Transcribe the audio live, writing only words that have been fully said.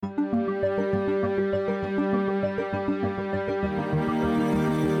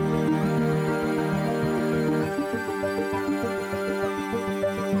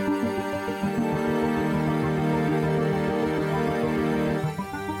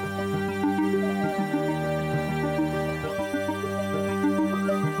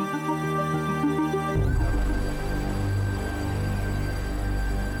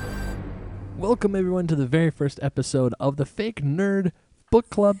Welcome everyone to the very first episode of the Fake Nerd Book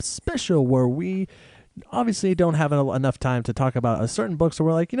Club special, where we obviously don't have enough time to talk about a certain book, so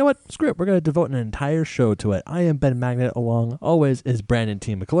we're like, you know what, screw it, we're going to devote an entire show to it. I am Ben Magnet, along always is Brandon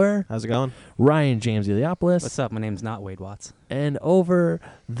T. McClure. How's it going? Ryan James Eliopoulos. What's up? My name's not Wade Watts. And over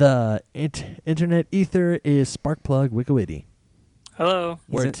the internet ether is Sparkplug Wikowitty. Hello.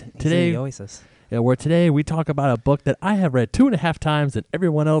 He's in the Oasis. Where today we talk about a book that I have read 2.5 times and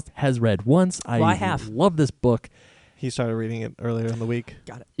everyone else has read once. I have. Love this book. He started reading it earlier in the week.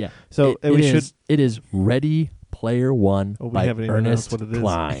 Got it. Yeah. So it is Ready Player One by haven't even Ernest announced what it is.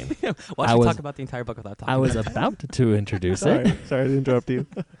 Klein. Why don't you talk about the entire book without talking I was about it? about to introduce Sorry it. to interrupt you.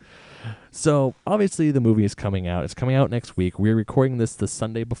 So obviously the movie is coming out. It's coming out next week. We're recording this the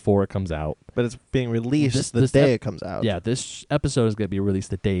Sunday before it comes out. But it's being released This the day it comes out. Yeah, this episode is going to be released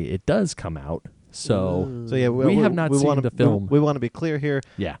the day it does come out. So So yeah, we have not seen wanna, the film. We want to be clear here.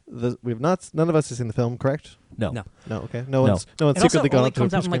 Yeah. We've not. None of us has seen the film, correct? No. No. No. Okay. No one's It also secretly gone only up to a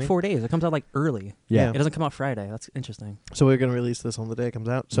comes out in like screening. 4 days. It comes out like early. Yeah. It doesn't come out Friday. That's interesting. So we're going to release this on the day it comes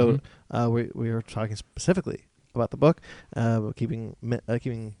out. So Mhm. we are talking specifically about the book, keeping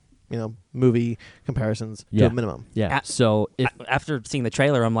movie comparisons to Yeah. a minimum. Yeah. A- So if After seeing the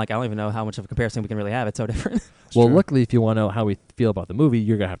trailer, I'm like, I don't even know how much of a comparison we can really have. It's so different. well, true. luckily, if you want to know how we feel about the movie,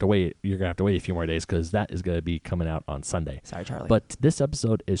 you're gonna have to wait. You're gonna have to wait a few more days because that is gonna be coming out on Sunday. Sorry, Charlie. But this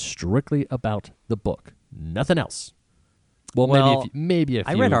episode is strictly about the book, nothing else. Well, Well, maybe if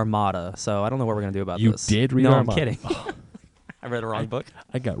I read Armada, so I don't know what we're going to do about You this. did read no, Armada? I'm kidding. I read a wrong book.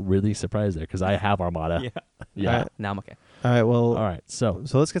 I got really surprised there because I have Armada. Yeah. All right. Now I'm okay. All right. Well. All right. So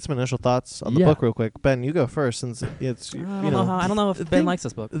So let's get some initial thoughts on the Yeah. book real quick. Ben, you go first since it's I don't know if the Ben thing- likes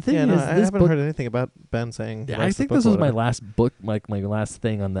this book. the thing Yeah, no, is, I this haven't book. heard anything about Ben saying. he Yeah, I likes think book this or was my whatever. last book, like my last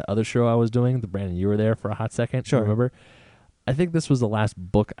thing on the other show I was doing. The Brandon, you were there for a hot second. Sure. Remember? I think this was the last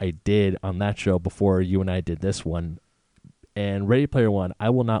book I did on that show before you and I did this one. And Ready Player One, I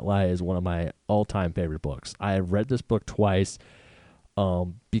will not lie, is one of my all-time favorite books. I have read this book twice,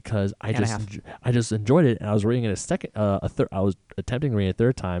 because I just enjoyed it, and I was reading it I was attempting to read it a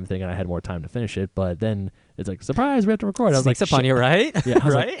third time, thinking I had more time to finish it, but then it's like, surprise, we have to record. I was like, Sneaks up on shit. you, right? Yeah, I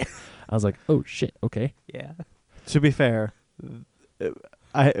was right? I was like, oh shit, okay. Yeah. To be fair,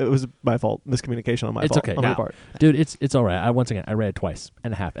 it was my fault. Miscommunication on my It's fault. okay. On my Now- part. Dude, it's all right. I read it twice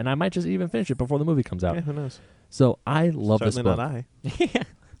and a half, and I might just even finish it before the movie comes out. Yeah, who knows? So I love Certainly this book. not I.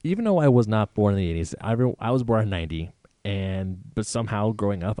 Even though I was not born in the 80s, I was born in 90, but somehow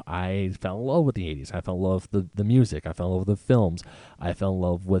growing up, I fell in love with the 80s. I fell in love with the music. I fell in love with the films. I fell in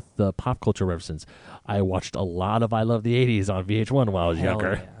love with the pop culture references. I watched a lot of I Love the 80s on VH1 while I was Hell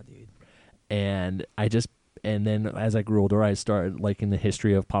younger. yeah, dude. And then as I grew older, I started liking the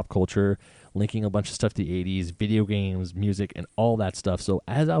history of pop culture, linking a bunch of stuff to the 80s, video games, music, and all that stuff. So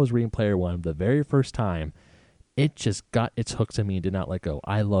as I was reading Player One the very first time, it just got its hooks in me and did not let go.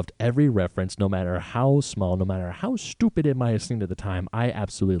 I loved every reference, no matter how small, no matter how stupid it might have seemed at the time. I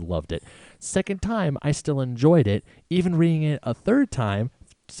absolutely loved it. Second time, I still enjoyed it. Even reading it a third time,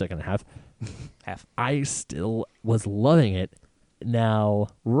 second half, I still was loving it. Now,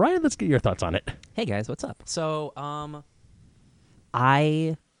 Ryan, let's get your thoughts on it. Hey guys, what's up? So,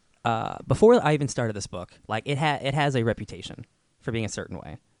 I before I even started this book, like it has a reputation for being a certain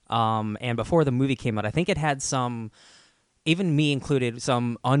way. And before the movie came out, I think it had some, even me included,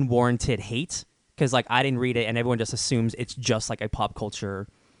 some unwarranted hate because like I didn't read it, and everyone just assumes it's just like a pop culture,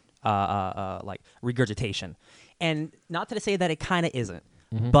 like regurgitation. And not to say that it kind of isn't,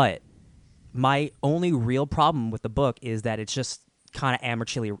 but my only real problem with the book is that it's just kind of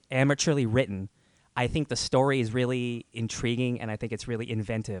amateurly written. I think the story is really intriguing, and I think it's really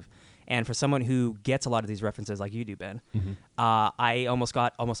inventive. And for someone who gets a lot of these references like you do, Ben, I almost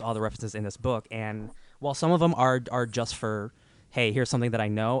got almost all the references in this book. And while some of them are just for, hey, here's something that I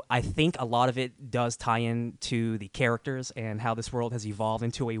know, I think a lot of it does tie in to the characters and how this world has evolved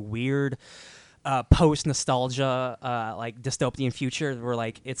into a weird post-nostalgia like dystopian future where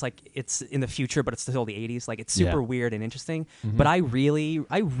like it's in the future but it's still the 80s. Like it's super weird and interesting. But I really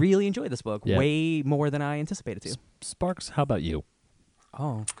enjoyed this book way more than I anticipated to. Sparks, how about you?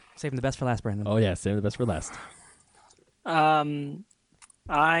 Oh, saving the best for last, Brandon. Oh yeah, save the best for last. I'm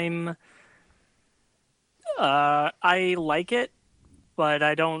I like it, but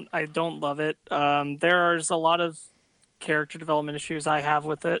I don't love it. There's a lot of character development issues I have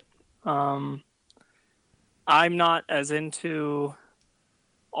with it. I'm not as into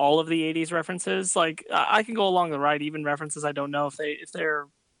all of the 80s references. Like I can go along the ride, even references I don't know if they're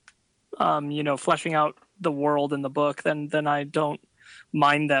fleshing out the world in the book, then I don't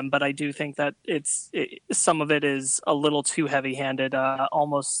mind them. But I do think that some of it is a little too heavy-handed,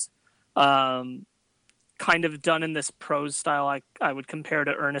 almost kind of done in this prose style. I would compare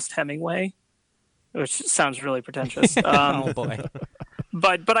to Ernest Hemingway, which sounds really pretentious. Oh boy.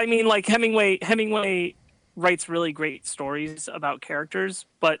 But I mean, like Hemingway writes really great stories about characters,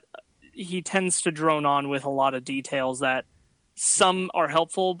 but he tends to drone on with a lot of details that some are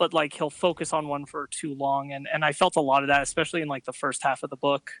helpful, but like he'll focus on one for too long, and I felt a lot of that, especially in like the first half of the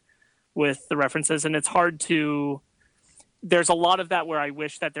book with the references, and it's hard to. There's a lot of that where I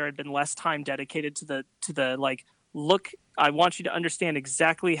wish that there had been less time dedicated to the like, look, I want you to understand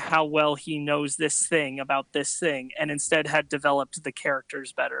exactly how well he knows this thing about this thing, and instead had developed the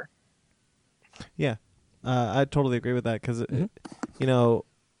characters better. Yeah, I totally agree with that because, you know,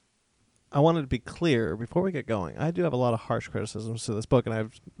 I wanted to be clear before we get going. I do have a lot of harsh criticisms to this book, and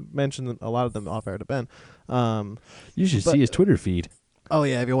I've mentioned a lot of them off air to Ben. You should see his Twitter feed. Oh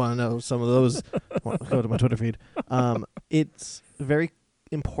yeah, if you want to know some of those, go to my Twitter feed. It's very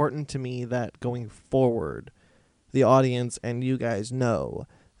important to me that going forward, the audience and you guys know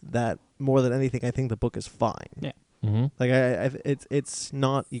that more than anything, I think the book is fine. Yeah. Mm-hmm. Like it's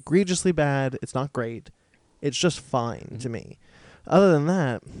not egregiously bad. It's not great. It's just fine to me. Other than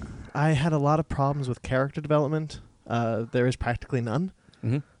that, I had a lot of problems with character development. There is practically none.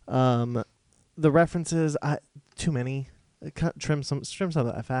 Mm-hmm. The references, too many. Trim some of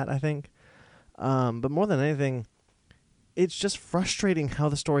that fat, I think. But more than anything, it's just frustrating how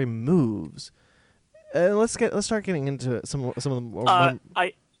the story moves. Let's start getting into some of the more.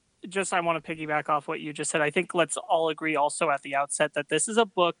 I want to piggyback off what you just said. I think let's all agree also at the outset that this is a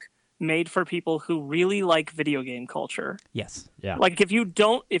book made for people who really like video game culture. Yes. Yeah. Like if you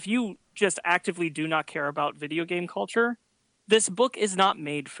just actively do not care about video game culture, this book is not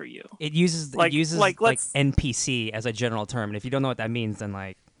made for you. It uses Like, NPC as a general term, and if you don't know what that means, then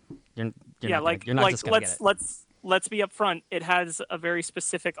like you're not just gonna get it. Let's be upfront. It has a very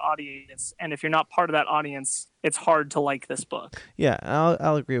specific audience, and if you're not part of that audience, it's hard to like this book. Yeah,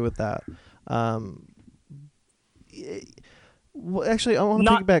 I'll agree with that. Actually, I want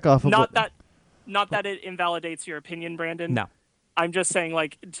to piggyback off of not that it invalidates your opinion, Brandon. No. I'm just saying,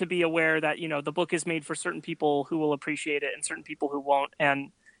 like, to be aware that, you know, the book is made for certain people who will appreciate it and certain people who won't,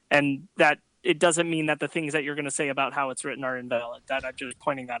 and that it doesn't mean that the things that you're going to say about how it's written are invalid. That I'm just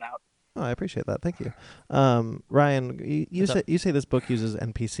pointing that out. Oh, I appreciate that. Thank you. Ryan, you say this book uses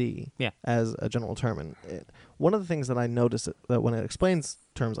NPC as a general term, and one of the things that I notice that when it explains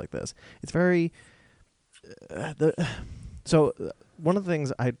terms like this, it's very one of the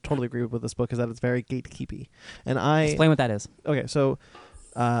things I totally agree with this book is that it's very gatekeepy, and Explain what that is. Okay, so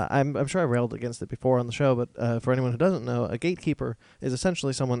I'm sure I railed against it before on the show, but for anyone who doesn't know, a gatekeeper is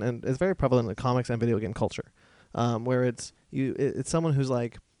essentially someone, and it's very prevalent in comics and video game culture, where it's someone who's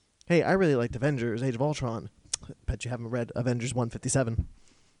like, hey, I really liked Avengers: Age of Ultron. Bet you haven't read Avengers 157.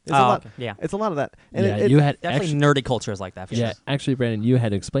 It's a lot. Okay. Yeah. It's a lot of that. And yeah, it you had Definitely nerdy culture is like that. For Yeah, sure. actually, Brandon, you had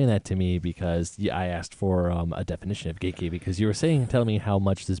to explain that to me because I asked for a definition of gatekeeping because you were telling me how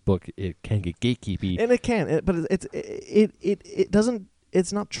much this book it can get gatekeepy. and it can, but it doesn't.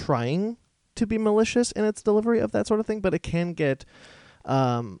 It's not trying to be malicious in its delivery of that sort of thing, but it can get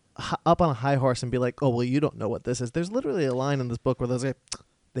up on a high horse and be like, oh, well, you don't know what this is. There's literally a line in this book where there's like,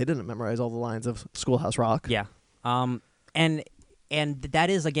 they didn't memorize all the lines of Schoolhouse Rock. Yeah. And that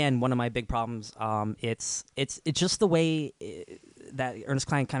is again one of my big problems. It's just the way that Ernest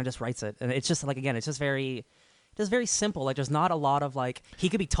Cline kind of just writes it, and it's just like again, it's just very simple. Like there's not a lot of like he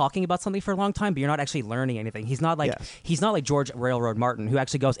could be talking about something for a long time, but you're not actually learning anything. He's not like George Railroad Martin, who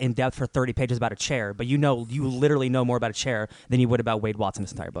actually goes in depth for 30 pages about a chair, but you literally know more about a chair than you would about Wade Watson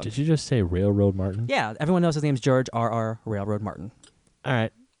this entire book. Did you just say Railroad Martin? Yeah, everyone knows his name's George R.R. Railroad Martin. All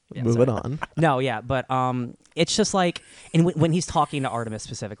right. Yeah, Moving on. No, yeah, but it's just like, and when he's talking to Artemis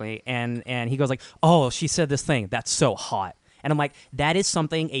specifically, and he goes like, "Oh, she said this thing that's so hot," and I'm like, that is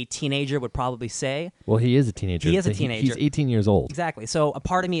something a teenager would probably say. Well, he is a teenager. He is a teenager. He's 18 years old. Exactly. So a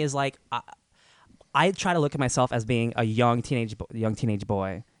part of me is like, I try to look at myself as being a young teenage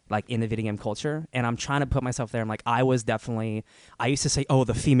boy, like in the video game culture, and I'm trying to put myself there. I'm like, I used to say, "Oh,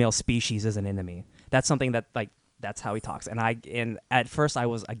 the female species isn't into me." That's something that like. That's how he talks, and at first I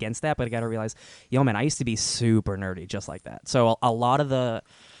was against that, but I got to realize, man, I used to be super nerdy just like that. So a lot of the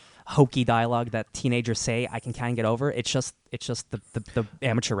hokey dialogue that teenagers say, I can kind of get over. It's just the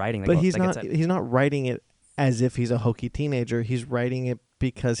amateur writing. But he's not writing it as if he's a hokey teenager. He's writing it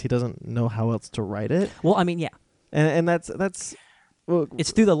because he doesn't know how else to write it. Well, I mean, yeah, and that's. Well, it's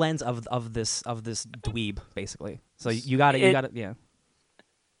through the lens of this dweeb, basically. So you got it, yeah.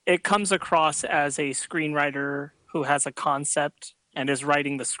 It comes across as a screenwriter who has a concept and is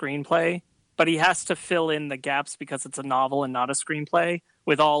writing the screenplay, but he has to fill in the gaps because it's a novel and not a screenplay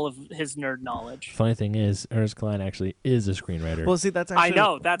with all of his nerd knowledge. Funny thing is, Ernest Cline actually is a screenwriter. Well, see, that's I actually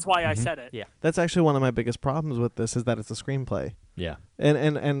know, that's why I said it. Yeah. that's actually one of my biggest problems with this is that it's a screenplay. yeah.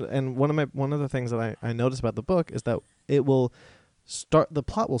 And one of the things that I noticed about the book is that it will start, the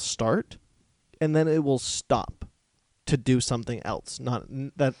plot will start, and then it will stop to do something else,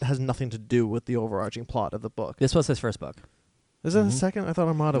 that has nothing to do with the overarching plot of the book. This was his first book. Is that the Mhm. second? I thought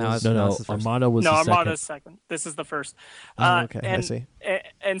Armada No, was. it's- No, this is first. Armada was No, the Armada's second. second. This is the first. Oh, okay, I and, see.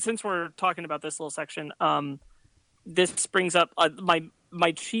 And since we're talking about this little section, this brings up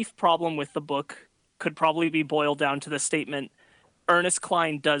my chief problem with the book could probably be boiled down to the statement: Ernest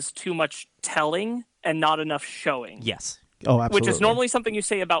Cline does too much telling and not enough showing. Yes. Oh, absolutely. Which is normally something you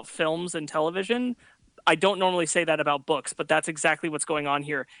say about films and television. I don't normally say that about books, but that's exactly what's going on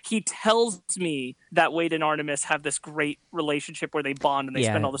here. He tells me that Wade and Artemis have this great relationship where they bond and they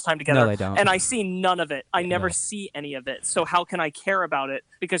Yeah. spend all this time together. No, they don't. And I see none of it. I never No. see any of it. So how can I care about it?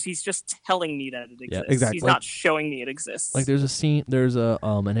 Because he's just telling me that it exists. exactly. He's not showing me it exists. Like there's a scene, there's a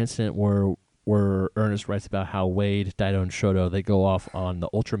an incident where Ernest writes about how Wade, Dido, and Shoto, they go off on the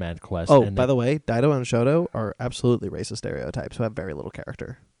Ultraman quest. Oh, and by the way, Dido and Shoto are absolutely racist stereotypes who have very little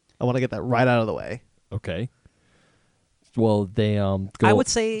character. I want to get that right out of the way. okay. Well, they go. I would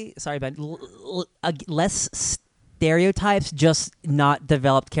say, sorry, Ben, less stereotypes, just not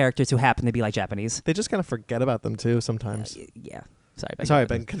developed characters who happen to be like Japanese. They just kind of forget about them too sometimes. Yeah. Sorry, Ben. Sorry,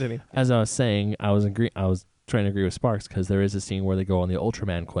 Ben. Continue. As I was saying, I was trying to agree with Sparks because there is a scene where they go on the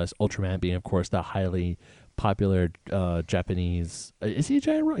Ultraman quest. Ultraman being, of course, the highly popular Japanese. Is he a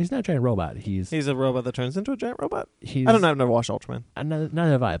giant? He's not a giant robot. He's He's a robot that turns into a giant robot. he's. I don't know. I've never watched Ultraman. None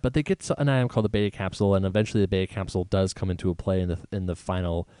have I. But they get an item called the Beta Capsule, and eventually the Beta Capsule does come into a play in the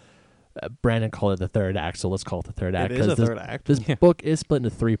final. Brandon called it the third act, so let's call it the third act. It is a 'cause this, third act. This book is split into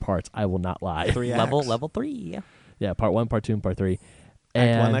 3 parts. I will not lie. 3 level acts. level 3. Yeah, part 1, part 2, and part 3.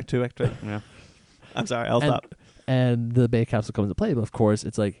 Act 1, And- Act 2, Act 3. Yeah. I'm sorry. I'll and, stop. And the Beta Capsule comes into play, but of course,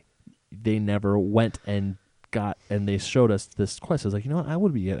 it's like they never went and they showed us this quest. I was like, you know what? I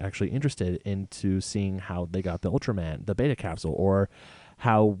would be actually interested into seeing how they got the Ultraman, the Beta Capsule, or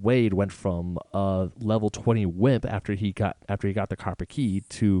how Wade went from level 20 wimp after he got the copper key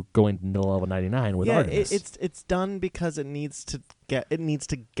to going to level 99 with Artemis. it's done because it needs to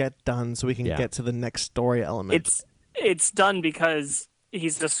get done so we can Yeah. get to the next story element. It's done because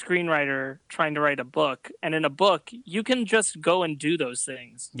he's a screenwriter trying to write a book, and in a book you can just go and do those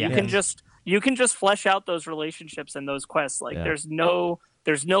things. Yeah. You can just flesh out those relationships and those quests. Like Yeah. there's no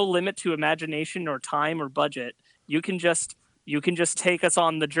limit to imagination or time or budget. You can just take us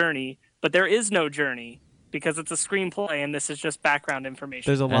on the journey, but there is no journey because it's a screenplay and this is just background information.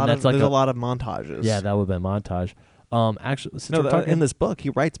 There's a lot that's of like there's a- a lot of montages. yeah, that would have been montage. Actually, since No, we're talking in this book he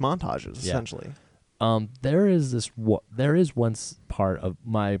writes montages Yeah. essentially. there is one part of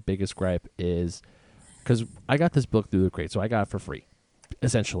my biggest gripe is because I got this book through the crate, so I got it for free,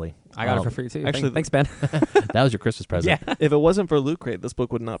 essentially. I got it for free too. actually, Thanks, Ben. That was your Christmas present. Yeah. If it wasn't for Loot Crate, this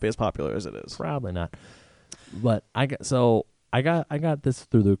book would not be as popular as it is. Probably not. But I got this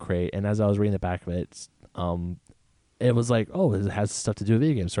through the crate, and as I was reading the back of it, it was like, oh, it has stuff to do with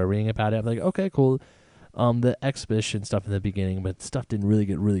video games. So I reading about it. I'm like, okay, cool. The exhibition stuff in the beginning, but stuff didn't really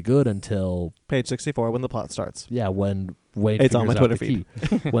get really good until Page 64 when the plot starts. when Wade It's figures on my out Twitter the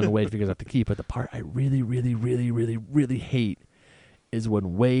key. When Wade figures out the key. But the part I really, really, really, really, really hate is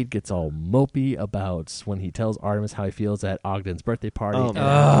when Wade gets all mopey about when he tells Artemis how he feels at Ogden's birthday party. Oh, and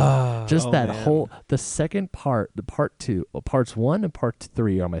man. just Oh, that man. the second part, the part 2, parts 1 and part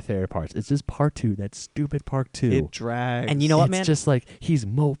 3 are my favorite parts. It's just part 2, that stupid part 2. It drags. And you know what, It's man? just like he's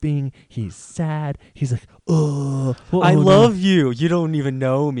moping, he's sad, he's like, oh, I oh, no." love you. You don't even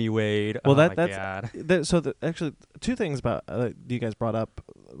know me, Wade. Well, oh that's God. actually 2 things about you guys brought up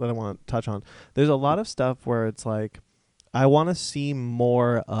that I want to touch on. There's a lot of stuff where it's like I want to see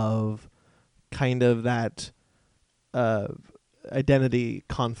more of kind of that identity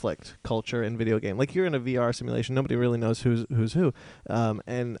conflict culture in video game. Like you're in a VR simulation, nobody really knows who's who,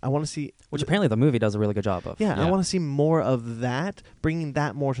 and I want to see. Which apparently the movie does a really good job of. Yeah, I Yeah. want to see more of that, bringing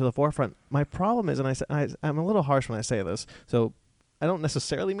that more to the forefront. My problem is, and I'm a little harsh when I say this, so I don't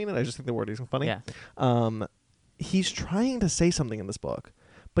necessarily mean it. I just think the word is funny. Yeah. He's trying to say something in this book,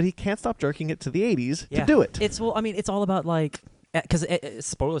 but he can't stop jerking it to the 80s Yeah. to do it. It's it's all about like because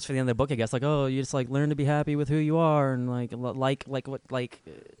spoilers for the end of the book, I guess. Like, oh, you just like learn to be happy with who you are, and Wade's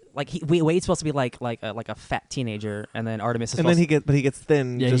supposed to be like a fat teenager, and then Artemis is and supposed then he gets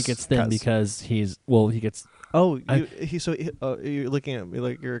thin. Yeah, he just gets thin 'cause. because he gets You're looking at me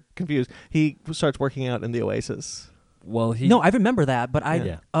like you're confused. He starts working out in the Oasis, he No, I remember that, but I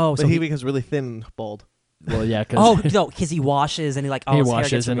Yeah. oh but so he becomes really thin, bald. Well, yeah, because Oh no, because he washes and he like he his hair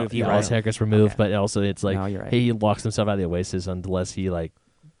washes gets and removed. yeah, You're all his right. hair gets removed, Okay. but also it's like No, you're right. he locks himself out of the Oasis unless he like.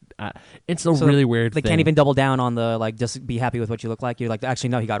 It's a So really weird They thing. can't even double down on the like just be happy with what you look like. You're like actually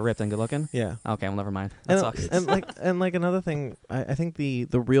no, he got ripped and good looking. Yeah. Okay, well never mind. That sucks. And like another thing, I think the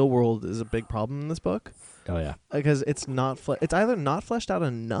real world is a big problem in this book Oh yeah. because it's not it's either not fleshed out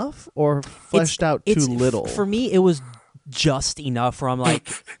enough or fleshed out too It's- little. For me, it was just enough. Where I'm like,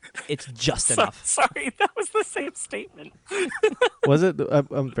 it's just enough. Sorry, that was the same statement. Was it?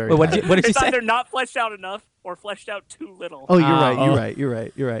 I'm very. Wait, what tired. did you It's say? either not fleshed out enough or fleshed out too little. Oh, you're Oh. right. You're Oh. right. You're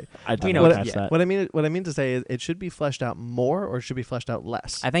right. You're right. I We didn't know catch yeah. that. What I mean to say is it should be fleshed out more or it should be fleshed out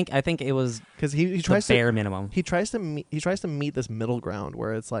less. I think it was Because he the tries to bare minimum. he tries to meet this middle ground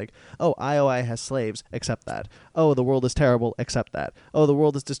where it's like, oh, IOI has slaves, accept that. Oh, the world is terrible, accept that. Oh, the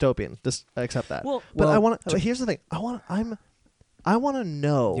world is dystopian, accept that. Well- but well, I want to. Here's the thing. I want to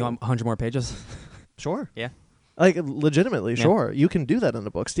know. You want 100 more pages? Sure. Yeah. Like legitimately, Yeah. sure. You can do that in a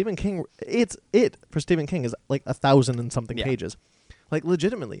book. Stephen King, it for Stephen King is like 1,000 and something Yeah. pages. Like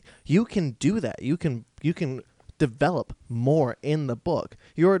legitimately, you can do that. You can develop more in the book.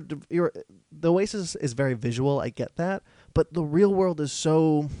 The Oasis is very visual. I get that, but the real world is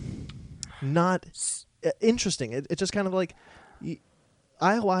so not interesting. It's just kind of like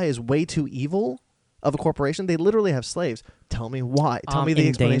IOI is way too evil of a corporation. They literally have slaves. Tell me why. Tell me the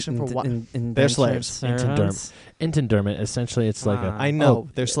explanation for why. They're slaves. Inton Dermot. Essentially, it's like a. Ah. I know oh,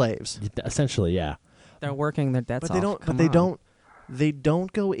 they're slaves. Essentially, yeah. They're working their debts But they off. don't. Come But they on. don't. They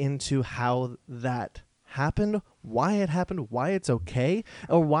don't go into how that happened, why it happened, why it's okay,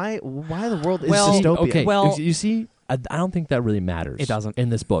 or why the world is Well, dystopian. Okay. Well- you see, I don't think that really matters. It doesn't. in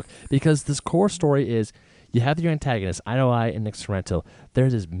this book because this core story is. You have your antagonist, IOI and Nick Sorrento.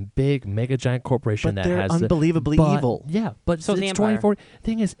 There's this big, mega giant corporation But that they're has unbelievably but- evil. Yeah, but So is the it's Empire. 2040.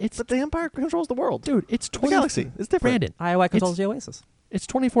 Thing is, it's But the Empire controls the world. dude, it's The 20 galaxy. It's different. Brandon, IOI controls the Oasis. it's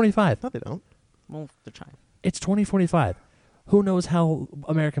 2045. No, they don't. Well, they're trying. It's 2045. Who knows how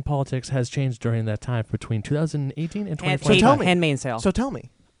American politics has changed during that time between 2018 and tell 2045? me. Handmaid's Tale. So tell me.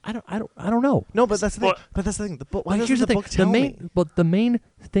 I don't know. No, but that's the thing. Well- But that's the thing. The book. Why Like, doesn't here's the the thing. book tell me? The main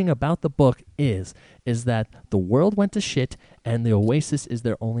thing about the book is that the world went to shit, and the Oasis is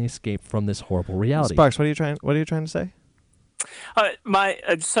their only escape from this horrible reality. Sparks, what are you trying to say?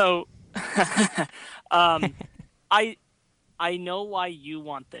 I know why you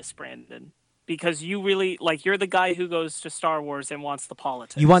want this, Brandon, because you really like. You're the guy who goes to Star Wars and wants the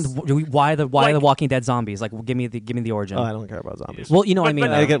politics. You want why the Like- Walking Dead zombies? Like, give me the origin. Oh, I don't care about zombies. Well, you know what I But- mean.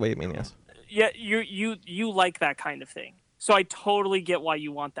 but- I though. get what you mean. Yes. Yeah, you like that kind of thing. So I totally get why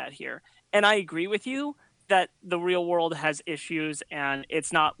you want that here. And I agree with you that the real world has issues and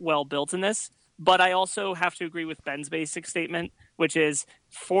it's not well built in this. But I also have to agree with Ben's basic statement, which is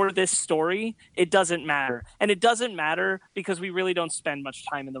for this story, it doesn't matter. And it doesn't matter because we really don't spend much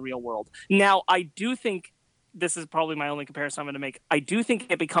time in the real world. Now, I do think this is probably my only comparison I'm going to make. I do think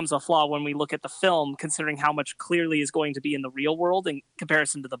it becomes a flaw when we look at the film, considering how much clearly is going to be in the real world in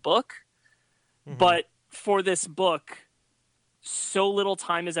comparison to the book. But for this book, so little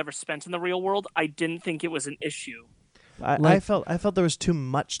time is ever spent in the real world. I didn't think it was an issue. I Like- felt there was too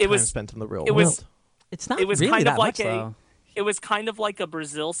much It time was- spent in the real it world. was- It's not It was really kind that of like much, a- though. It was kind of like a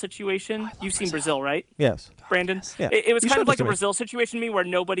Brazil situation. You've seen Brazil, right, Yes. Brandon? Yeah. It was You kind showed of this like to a me. Brazil situation to me where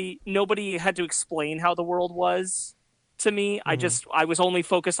nobody had to explain how the world was to me. I was only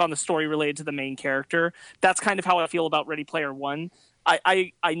focused on the story related to the main character. That's kind of how I feel about Ready Player One.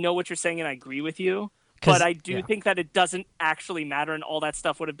 I know what you're saying and I agree with you. 'Cause- But I do yeah. think that it doesn't actually matter, and all that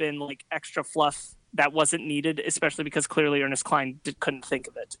stuff would have been like extra fluff that wasn't needed, especially because clearly Ernest Cline couldn't think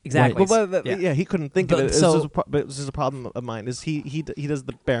of it. Exactly. Yeah, he couldn't think But of it. so- But this is a problem of mine. Is he does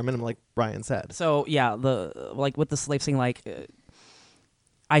the bare minimum, like Brian said. So yeah, the like with the slave thing, like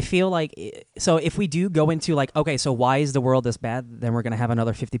I feel like so if we do go into like, okay, so why is the world this bad? Then we're gonna have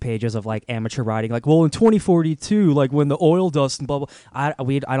another 50 pages of like amateur writing, like, well, in 2042, like when the oil dust and blah blah. I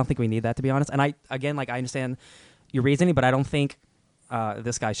don't think we need that, to be honest. And I understand your reasoning, but I don't think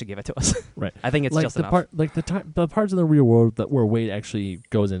this guy should give it to us. Right. I think it's like just the enough. the parts of the real world that where Wade actually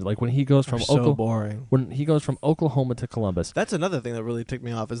goes in, like when he goes from So boring. when he goes from Oklahoma to Columbus. That's another thing that really ticked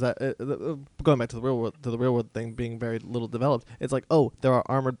me off. Is that going back to the real world thing being very little developed. It's like, oh, there are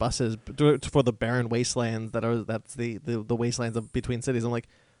armored buses for the barren wastelands that's the wastelands of between cities. I'm like,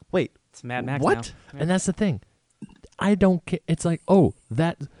 wait, It's Mad Max what? now. And that's the thing. I don't care. It's like, oh,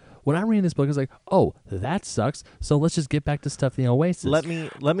 that. When I'm reading this book, it's like, oh, that sucks. So let's just get back to stuff in the Oasis. Let me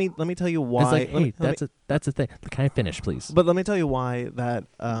tell you why. It's like, let me- hey, let me- that's a thing. Can I finish, please? But let me tell you why that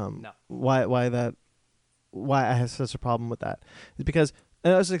No. why I have such a problem with that is because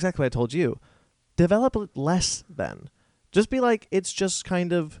and that's exactly what I told you. develop it less then. Just be like, it's just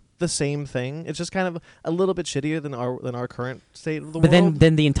kind of the same thing. It's just kind of a little bit shittier than our current state of the But world.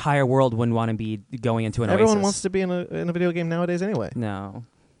 then the entire world wouldn't want to be going into an Everyone Oasis. wants to be in a video game nowadays anyway. No,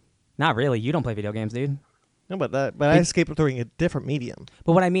 not really. You don't play video games, dude. No, but I escaped through a different medium.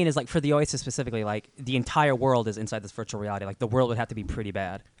 But what I mean is, like, for the Oasis specifically, like, the entire world is inside this virtual reality. Like, the world would have to be pretty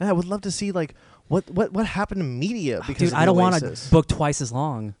bad. And I would love to see like what happened to media because Dude, of I the don't want a Oasis. book twice as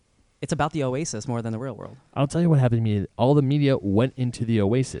long. It's about the Oasis more than the real world. I'll tell you what happened to me. All the media went into the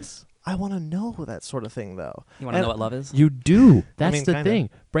Oasis. I want to know that sort of thing though. You want to know what love is? You do. That's mean, the kinda. thing.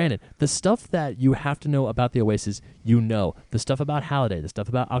 Brandon, the stuff that you have to know about the Oasis, you know. The stuff about Halliday, the stuff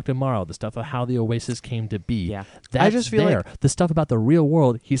about Octomaro, the stuff of how the Oasis came to be. Yeah. That's I just feel there. like- the stuff about the real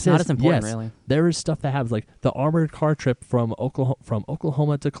world, he says, not as important, yes, really. there is stuff that happens, like the armored car trip from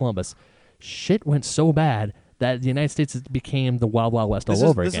Oklahoma to Columbus. Shit went so bad that the United States became the Wild Wild West all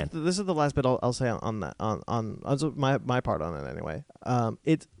over again. This is the last bit I'll say on that on my part on it anyway.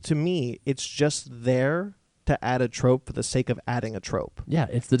 It to me it's just there to add a trope for the sake of adding a trope. Yeah,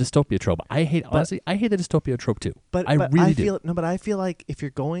 it's the dystopia trope. I hate honestly. I hate the dystopia trope too. But I really do. But I feel like if you're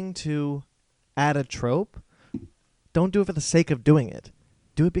going to add a trope, don't do it for the sake of doing it.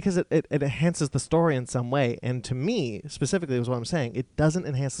 Do it because it enhances the story in some way. And to me, specifically, is what I'm saying. It doesn't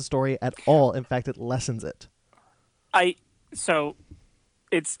enhance the story at all. In fact, it lessens it.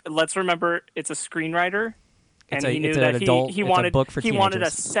 Let's remember it's a screenwriter, and he knew it's that an adult, he it's wanted a book for he wanted a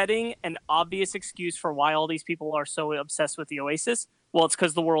teenagers. setting, an obvious excuse for why all these people are so obsessed with the Oasis. Well, it's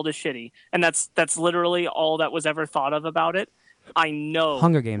because the world is shitty, and that's literally all that was ever thought of about it. I know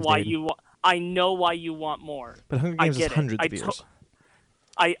Hunger Games, why dude. I know why you want more. But Hunger I Games is get it. hundreds I of to- years.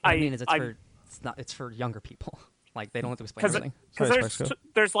 I mean, it's for younger people. Like, they don't have to explain everything. Because Sorry, Sparks, go.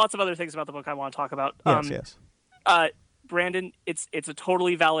 there's lots of other things about the book I want to talk about. Yes. Brandon, it's a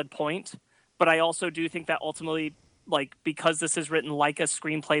totally valid point, but I also do think that ultimately, like, because this is written like a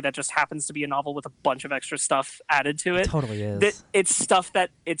screenplay that just happens to be a novel with a bunch of extra stuff added to it, It totally is. it's stuff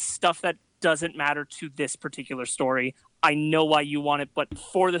that doesn't matter to this particular story. I know why you want it, but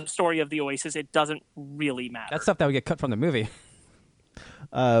for the story of the Oasis, it doesn't really matter. That's stuff that would get cut from the movie.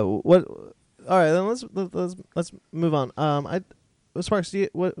 What? All right, then let's move on. Sparks,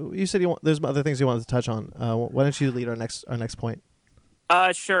 you said you want? There's other things you wanted to touch on. Why don't you lead our next point?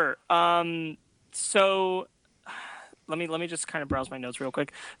 Sure. So let me just kind of browse my notes real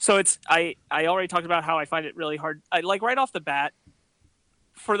quick. So I already talked about how I find it really hard. Like right off the bat,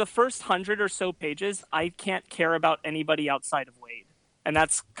 for the first 100 or so pages, I can't care about anybody outside of Wade. And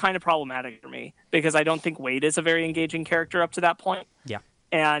that's kind of problematic for me because I don't think Wade is a very engaging character up to that point. Yeah.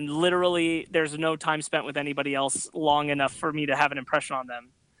 And literally there's no time spent with anybody else long enough for me to have an impression on them.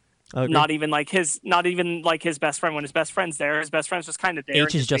 Okay. Not even like his best friend. When his best friend's there, his best friend's just kind of there. H in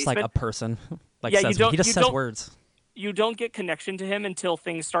is his just like basement. a person. Like, Yeah, says, you he just you says don't- words. You don't get connection to him until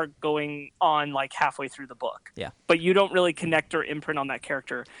things start going on like halfway through the book. Yeah. But you don't really connect or imprint on that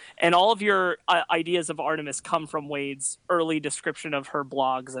character. And all of your ideas of Artemis come from Wade's early description of her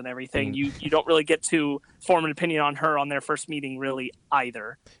blogs and everything. You don't really get to form an opinion on her on their first meeting really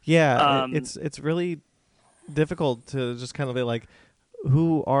either. Yeah, Um, it's really difficult to just kind of be like,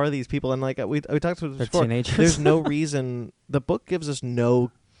 who are these people? And like we talked about They're before, teenagers. there's no reason. The book gives us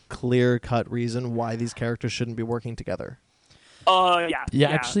no clear-cut reason why these characters shouldn't be working together. Yeah,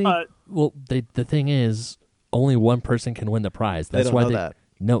 actually, well, the thing is, only one person can win the prize. They That's don't why know they that.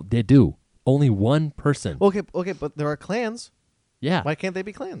 No, they do. Only one person. Okay, but there are clans. Yeah, Why can't they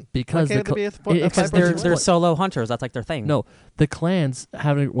be clans? because Why can't the they be a cl- it- Because five-person they're split? solo hunters. That's like their thing. no, the clans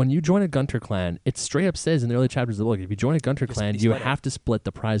when you join a Gunter clan, it straight up says in the early chapters of the book, if you join a Gunter clan, you split it. have to split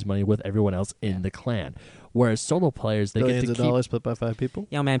the prize money with everyone else in the clan. Whereas solo players, they Billions get of to keep. dollars split by 5 people.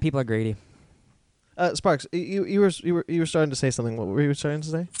 Yo, man, people are greedy. Sparks, you were starting to say something. What were you starting to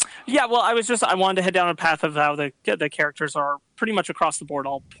say? Yeah, well, I wanted to head down a path of how the characters are pretty much across the board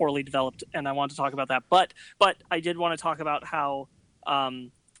all poorly developed, and I wanted to talk about that. But I did want to talk about how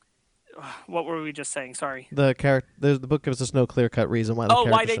what were we just saying? Sorry. The book gives us no clear-cut reason why.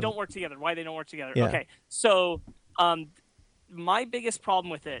 Why they don't work together? Why they don't work together? Yeah. Okay, so my biggest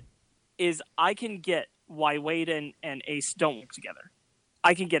problem with it is I can get why Wade and Ace don't work together.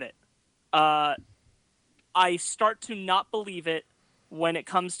 I can get it. I start to not believe it when it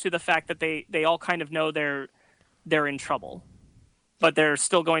comes to the fact that they all kind of know they're in trouble, but they're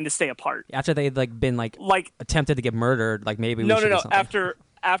still going to stay apart. After they'd been Like attempted to get murdered, like maybe we no, should do no. something.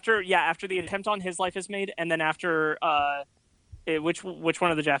 After the attempt on his life is made, and then after which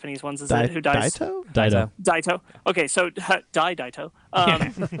one of the Japanese ones is it who dies? Daito? Daito. Okay, so Daito.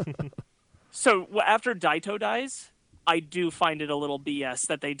 So after Daito dies, I do find it a little BS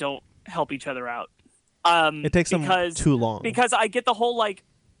that they don't help each other out. It takes them too long. Because I get the whole like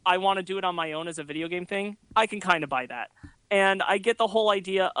I want to do it on my own as a video game thing. I can kind of buy that, and I get the whole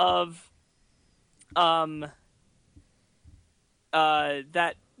idea of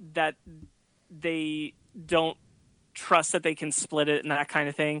that they don't trust that they can split it and that kind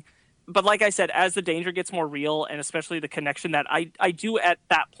of thing. But like I said, as the danger gets more real, and especially the connection that I do at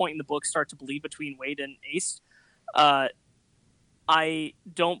that point in the book start to believe between Wade and Ace, I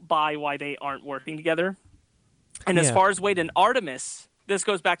don't buy why they aren't working together. And as far as Wade and Artemis, this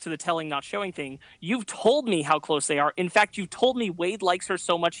goes back to the telling not showing thing. You've told me how close they are. In fact, you've told me Wade likes her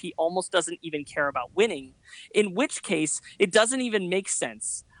so much he almost doesn't even care about winning, in which case it doesn't even make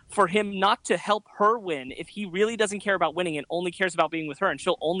sense for him not to help her win if he really doesn't care about winning and only cares about being with her, and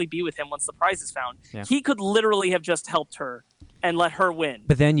she'll only be with him once the prize is found. Yeah. He could literally have just helped her and let her win.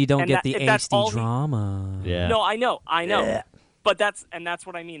 But then you don't get the angsty drama. Yeah. No, I know. Yeah. But that's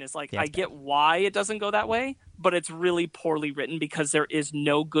what I mean is like, I get why it doesn't go that way, but it's really poorly written because there is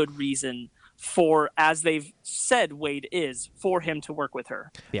no good reason for, as they've said Wade is, for him to work with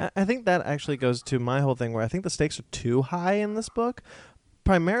her. Yeah. I think that actually goes to my whole thing where I think the stakes are too high in this book,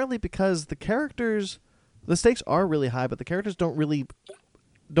 primarily because the stakes are really high, but the characters don't really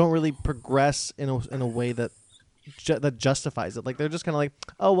progress in a way that that justifies it. Like they're just kind of like,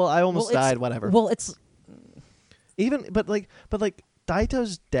 oh well, I almost died, whatever. Well, it's even but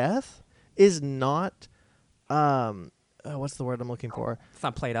Daito's death is not what's the word I'm looking for? It's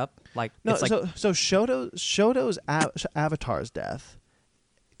not played up. Like no, it's like so Shoto's avatar's death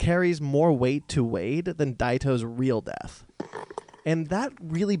carries more weight to Wade than Daito's real death. And that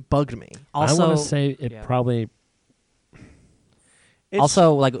really bugged me. Also, I want to say it probably.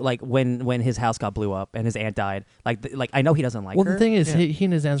 Also, like when his house got blew up and his aunt died, like I know he doesn't like her. Well, the thing is, he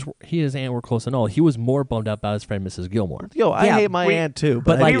and his aunt were close and all. He was more bummed out about his friend Mrs. Gilmore. Yo, I hate my aunt too,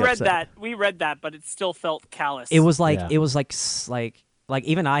 but we read that, but it still felt callous. It was like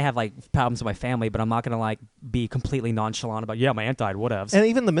even I have like problems with my family, but I'm not gonna like be completely nonchalant about my aunt died, whatevs. And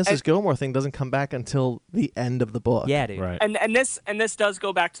even the Mrs. Gilmore thing doesn't come back until the end of the book. Yeah, dude. Right. And this does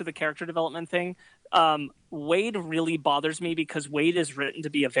go back to the character development thing. Wade really bothers me because Wade is written to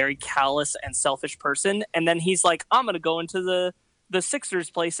be a very callous and selfish person, and then he's like, I'm gonna go into the Sixers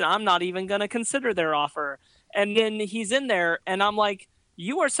place and I'm not even gonna consider their offer. And then he's in there and I'm like,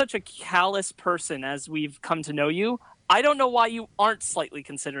 you are such a callous person as we've come to know you. I don't know why you aren't slightly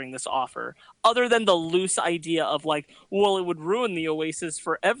considering this offer, other than the loose idea of like, well, it would ruin the Oasis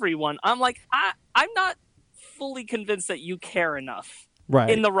for everyone. I'm like, I'm not fully convinced that you care enough. Right.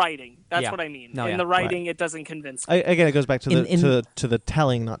 In the writing. That's what I mean. In the writing, it doesn't convince me. Again, it goes back to the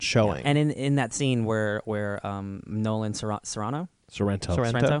telling, not showing. And in that scene where Nolan Sorrento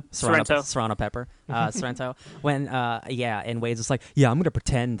Pepper, Sorrento. When and Wade's just like, I'm gonna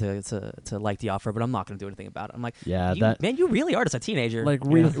pretend to like the offer, but I'm not gonna do anything about it. I'm like, man, you really are just a teenager. Like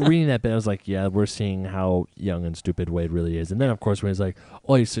reading that bit, I was like, we're seeing how young and stupid Wade really is. And then of course when he's like,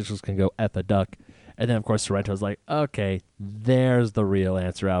 all you Sixers can go F a duck. And then of course Sorrento's like, okay, there's the real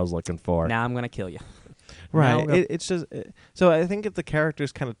answer I was looking for. Now I'm gonna kill you. Right. It's just so I think if the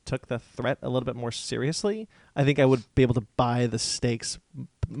characters kind of took the threat a little bit more seriously, I think I would be able to buy the stakes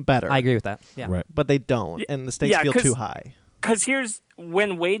better. I agree with that. Yeah. Right. But they don't, and the stakes feel too high. Because here's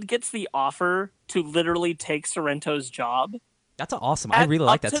when Wade gets the offer to literally take Sorrento's job. That's awesome. I really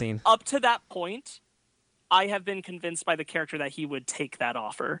like that scene. Up to that point, I have been convinced by the character that he would take that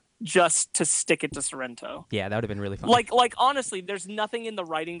offer just to stick it to Sorrento. Yeah, that would have been really fun. Like honestly, there's nothing in the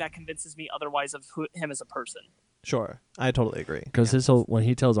writing that convinces me otherwise of him as a person. Sure, I totally agree. Because when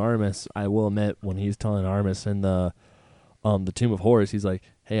he tells Artemis, I will admit, when he's telling Artemis in the Tomb of Horrors, he's like,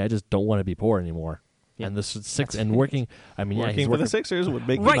 "Hey, I just don't want to be poor anymore." Yeah. And this is working. I mean, working he's for the Sixers would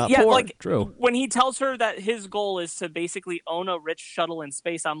make you not poor. Like True. When he tells her that his goal is to basically own a rich shuttle in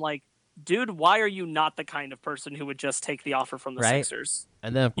space, I'm like, dude, why are you not the kind of person who would just take the offer from the Sixers?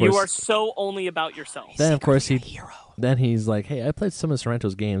 And then of course you are so only about yourself. Then of course he's like, hey, I played some of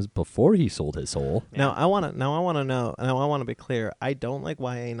Sorrento's games before he sold his soul. Yeah. Now I want to know, and I want to be clear. I don't like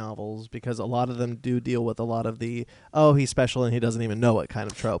YA novels because a lot of them do deal with a lot of the he's special and he doesn't even know it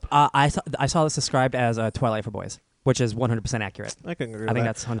kind of trope. I saw this described as Twilight for boys, which is 100% accurate. I can agree. I think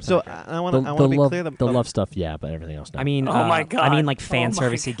that. that's 100%. So accurate. I want to be clear. The love stuff, but everything else. No. I mean, oh my God. I mean, like fan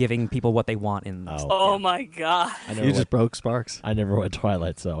servicey, giving people what they want in. Oh my God! You just broke Sparks. I never read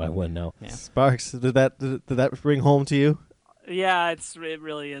Twilight, so I wouldn't know. Yeah. Sparks, did that ring home to you? Yeah, it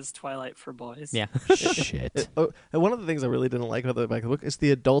really is Twilight for boys. Yeah. Shit. And one of the things I really didn't like about the back of the book is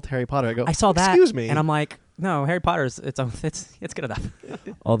the adult Harry Potter. I saw that. Excuse me. And I'm like, No, Harry Potter's it's good enough.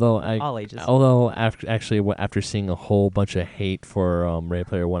 Although All ages. after seeing a whole bunch of hate for Ready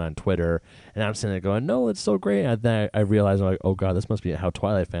Player One on Twitter, and I'm sitting there going, no, it's so great. And then I realized, I'm like, oh god, this must be how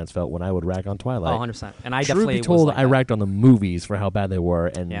Twilight fans felt when I would rag on Twilight. 100%. And I Truth definitely be told, was like I that. ragged on the movies for how bad they were,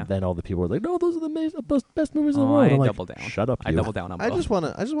 and Yeah. then all the people were like, no, those are the best movies in the Oh, world. I I'm like, doubled down. Shut up, I you. doubled down on both. I just want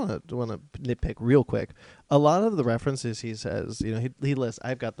to nitpick real quick. A lot of the references he says, he lists.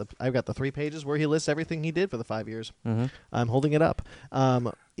 I've got the 3 pages where he lists everything he did for the 5 years. Mm-hmm. I'm holding it up.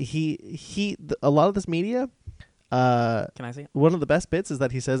 A lot of this media. Can I see it? One of the best bits is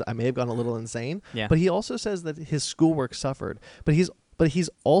that he says, I may have gone a little insane. Yeah. But he also says that his schoolwork suffered. But he's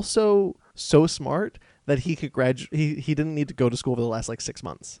also so smart that he could graduate. He didn't need to go to school for the last 6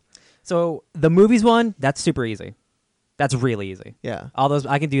 months. So the movies one, that's super easy. That's really easy. Yeah. All those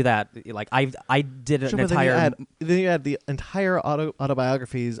I can do that. Like I did an Sure, but entire. then you add the entire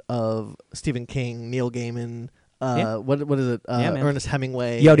autobiographies of Stephen King, Neil Gaiman, Yeah. what is it? Yeah, man. Ernest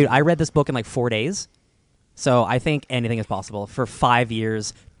Hemingway. Yo, dude, I read this book in 4 days. So I think anything is possible for 5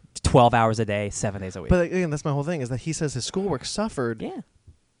 years, 12 hours a day, 7 days a week. But again, that's my whole thing is that he says his schoolwork suffered, yeah.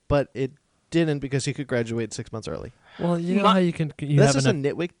 but it didn't because he could graduate 6 months early. Well, you know My- how you can. You That's have just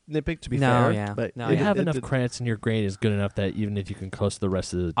enough. a nitpick to be No, fair. yeah. But No, You yeah. have enough credits in your grade is good enough that even if you can coast the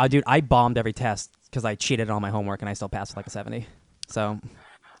rest of the. Dude, I bombed every test because I cheated on my homework and I still passed with a 70. So,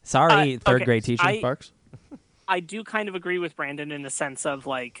 sorry, third okay, grade teacher. Sparks. I do kind of agree with Brandon in the sense of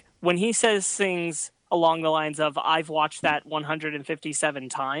when he says things along the lines of I've watched that 157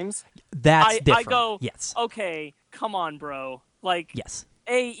 times. That's I different. go, yes. okay, come on, bro. Yes.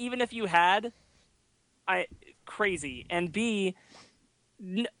 A, even if you had, crazy, and B,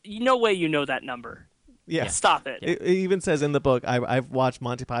 no way you know that number. Yeah. Stop it. It even says in the book, I've watched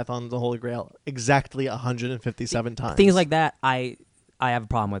Monty Python and the Holy Grail exactly 157 times. Things like that, I have a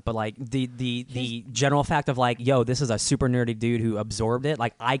problem with. But the general fact of yo, this is a super nerdy dude who absorbed it.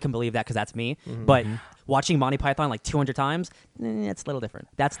 I can believe that because that's me. Mm-hmm. But watching Monty Python 200 times, it's a little different.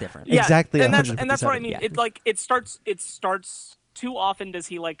 That's different. Yeah. Exactly and that's what I 157. mean. Yeah. It starts too often. Does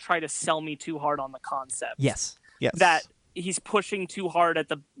he try to sell me too hard on the concept? Yes. Yes. That he's pushing too hard at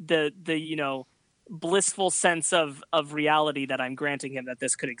the blissful sense of reality that I'm granting him that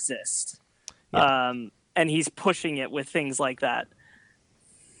this could exist. Yeah. And he's pushing it with things like that.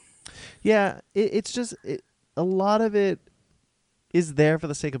 Yeah, it's just a lot of it is there for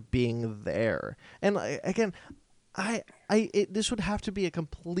the sake of being there. And again, this would have to be a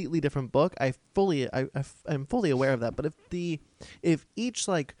completely different book. I'm fully aware of that. But if each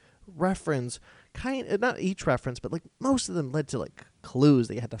reference not each reference, but most of them led to clues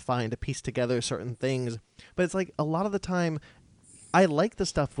that you had to find to piece together certain things. But it's a lot of the time, I like the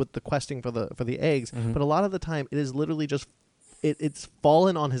stuff with the questing for the eggs, but a lot of the time it is literally just it's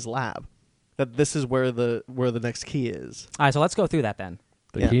fallen on his lap that this is where the next key is. All right, so let's go through that then.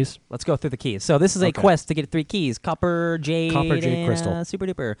 The Yeah. keys. Let's go through the keys. So this is a Okay. quest to get 3 keys: copper, jade, and, crystal. super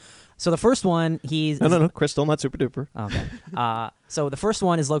duper. So the first one, No, crystal, not super duper. Okay. So the first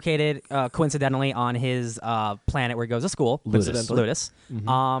one is located coincidentally on his planet where he goes to school, Ludus. Ludus.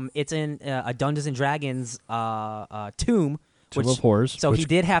 Mm-hmm. It's in a Dungeons and Dragons tomb. Tomb which, of Horrors. So which, he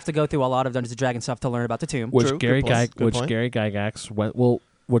did have to go through a lot of Dungeons and Dragons stuff to learn about the tomb. which True, Gary good point, good point. Gygax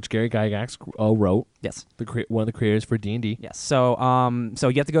which Gary Gygax wrote. Yes. One of the creators for D&D. Yes. So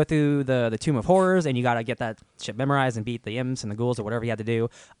you have to go through the Tomb of Horrors, and you got to get that shit memorized and beat the imps and the ghouls or whatever you had to do.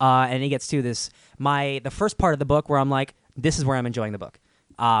 And he gets to the first part of the book where I'm like, this is where I'm enjoying the book.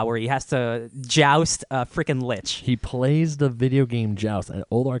 Where he has to joust a freaking lich. He plays the video game Joust, an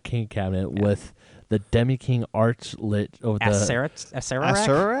old arcade cabinet with the Demi King Archlich of the Acerat?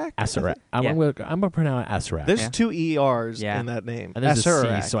 Acererak? Acerat. I'm Yeah. gonna pronounce Acerat. There's Yeah. 2 ERs Yeah. in that name. And there's a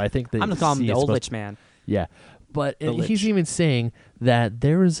Acererak. C, so I think that I'm gonna call him C the is old supposed- lich man. Yeah, but The he's lich. even saying that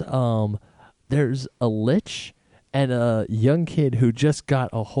there's a lich and a young kid who just got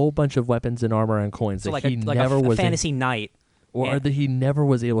a whole bunch of weapons and armor and coins So that like he a never was fantasy knight. or Yeah. that he never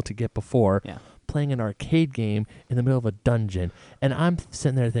was able to get before. Yeah. Playing an arcade game in the middle of a dungeon, and I'm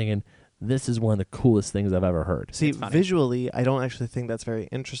sitting there thinking, this is one of the coolest things I've ever heard. See, It's funny. visually, I don't actually think that's very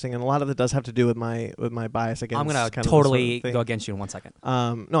interesting, and a lot of it does have to do with my bias against. I'm gonna kind of this totally sort of thing. go against you in 1 second.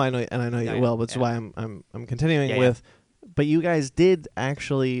 No, I know, and I know Yeah, you yeah, will, which is yeah. why I'm continuing Yeah, yeah. with. But you guys did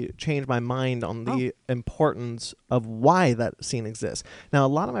actually change my mind on the importance of why that scene exists. Now, a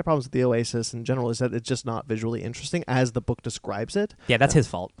lot of my problems with the Oasis in general is that it's just not visually interesting as the book describes it. Yeah, that's his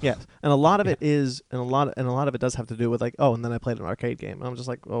fault. Yes, and a lot of it is, and a lot of it does have to do with and then I played an arcade game, and I'm just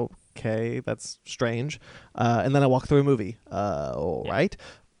like, okay, that's strange, and then I walk through a movie, all Yeah. right,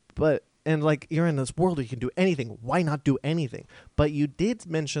 but you're in this world where you can do anything. Why not do anything? But you did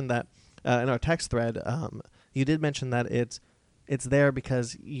mention that in our text thread. you did mention that it's there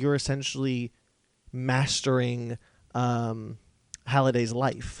because you're essentially mastering Halliday's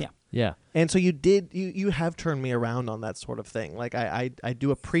life. Yeah. Yeah. And so you have turned me around on that sort of thing. Like I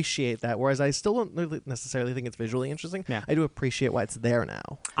do appreciate that, whereas I still don't really necessarily think it's visually interesting. Yeah. I do appreciate why it's there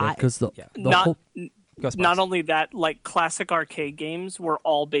now. Because the Not whole Go Sparks. not only that, like classic arcade games were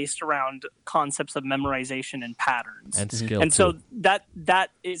all based around concepts of memorization and patterns. and skill. And so too. that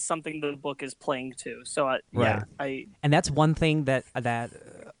is something the book is playing to. So Right. I And that's one thing that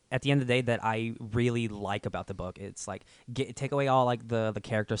at the end of the day that I really like about the book. It's like take away all like the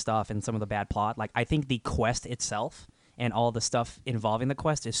character stuff and some of the bad plot. Like I think the quest itself and all the stuff involving the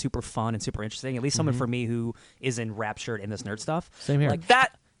quest is super fun and super interesting. At least someone for me who is enraptured in this nerd stuff. Same here. Like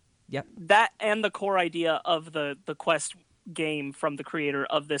that Yep. that and the core idea of the quest game from the creator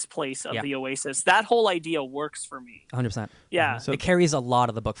of this place of Yeah. the Oasis, that whole idea works for me. 100%. Yeah. So- It carries a lot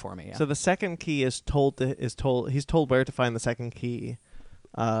of the book for me. Yeah. So the second key he's told where to find the second key.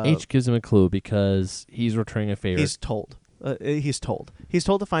 H gives him a clue because he's returning a favor. He's told. He's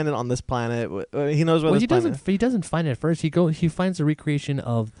told to find it on this planet. He knows where well, this he planet. doesn't. He doesn't find it first. He finds a recreation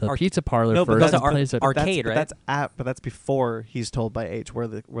of the Arc- pizza parlor No, but first. that's and plays it. arcade, right? But that's before he's told by H where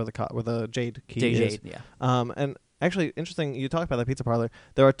the jade key is. Jade, yeah. And actually, interesting. You talked about the pizza parlor.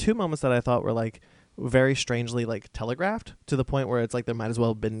 There are two moments that I thought were like very strangely like telegraphed to the point where it's like there might as well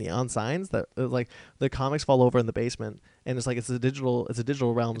have been neon signs that like the comics fall over in the basement and it's like it's a digital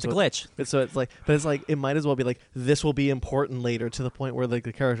realm. It's a so glitch. So it's like, but it's like it might as well be like this will be important later to the point where like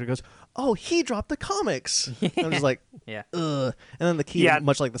the character goes, "Oh, he dropped the comics." I'm just like, Yeah. ugh. And then the key, Yeah.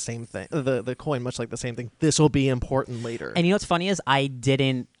 much like the same thing. The coin, much like the same thing. This will be important later. And you know what's funny is I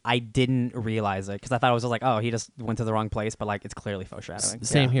didn't realize it because I thought it was just like, oh, he just went to the wrong place, but like it's clearly foreshadowing.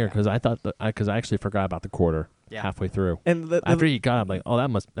 Same Yeah. here because I thought because I actually forgot about the quarter Yeah. halfway through. And After he got, it, I'm like, oh,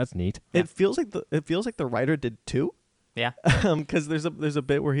 that's neat. it feels like the writer did too. Yeah. Because there's a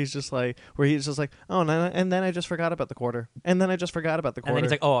bit where he's just like oh no, and then I just forgot about the quarter, and then I just forgot about the quarter. And then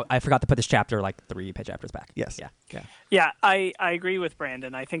he's like, oh, I forgot to put this chapter like 3 chapters back. yes, Yeah. Yeah, I agree with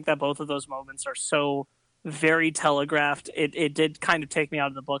Brandon. I think that both of those moments are so very telegraphed. It did kind of take me out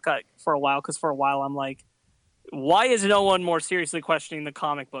of the book for a while because for a while I'm like, why is no one more seriously questioning the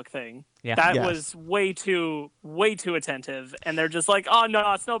comic book thing? Yeah. That Yes. was way too attentive, and they're just like, oh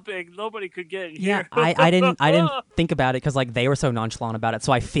no, it's no big. Nobody could get in Yeah, here. I didn't think about it because like they were so nonchalant about it.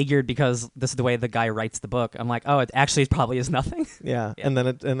 So I figured because this is the way the guy writes the book, I'm like, oh, it actually probably is nothing. yeah. Yeah. And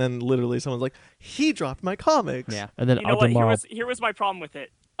then literally someone's like, he dropped my comics. Yeah. And then You know what? Audemars- Here was my problem with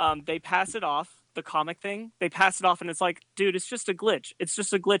it. They pass it off, the comic thing. They pass it off, and it's like, dude, it's just a glitch. It's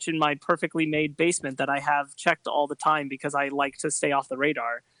just a glitch in my perfectly made basement that I have checked all the time because I like to stay off the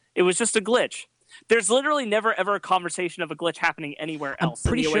radar. It was just a glitch. There's literally never ever a conversation of a glitch happening anywhere I'm else in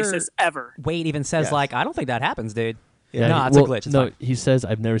pretty the Oasis sure- ever. Wade even says Yes. like, I don't think that happens, dude. Yeah. No, it's a glitch. It's no, fine. he says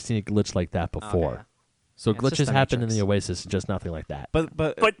I've never seen a glitch like that before. Okay. So Yeah, it's just glitches the happen in Matrix. the Oasis, just nothing like that. But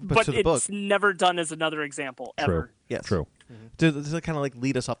But to the it's book, never done as another example True. ever. yes, True. to kind of like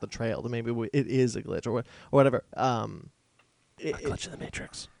lead us off the trail. That maybe it is a glitch or whatever. A glitch in the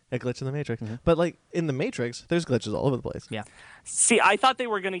Matrix. A glitch in the Matrix. But like in the Matrix, there's glitches all over the place. Yeah. See, I thought they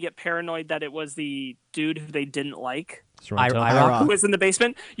were going to get paranoid that it was the dude who they didn't like Sorrento? IROC. who was in the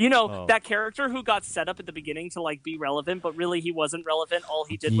basement. You know, Oh. that character who got set up at the beginning to like be relevant, but really he wasn't relevant. All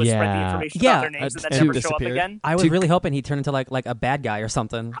he did was spread the Yeah. information Yeah. about their names and then And never show up disappeared. again. I was really hoping he'd turn into like a bad guy or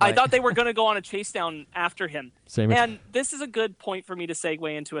something. I Like- thought they were going to go on a chase down after him. Same. And this is a good point for me to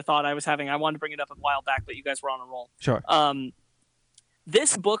segue into a thought I was having. I wanted to bring it up a while back, but you guys were on a roll. Sure.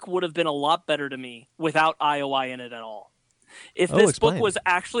 This book would have been a lot better to me without IOI in it at all. If Oh, this explain. book was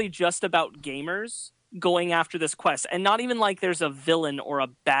actually just about gamers going after this quest, and not even like there's a villain or a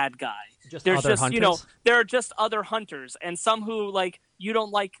bad guy. Just There's other just, you know, hunters? there are just other hunters, and some who like you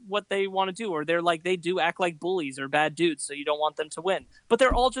don't like what they want to do, or they're like they do act like bullies or bad dudes, so you don't want them to win. But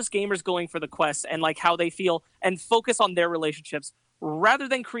they're all just gamers going for the quest and like how they feel and focus on their relationships rather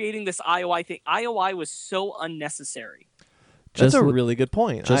than creating this IOI thing. IOI was so unnecessary. That's a with- really good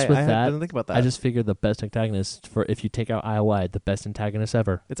point. Just with I that, didn't think about that. I just figured the best antagonist for if you take out IOI, the best antagonist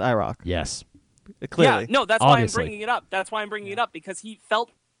ever. it's IROC. Yes. Clearly. Yeah, no, that's Obviously. why I'm bringing it up. That's why I'm bringing it up because he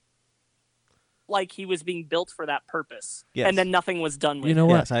felt like he was being built for that purpose, Yes. and then nothing was done with You know it.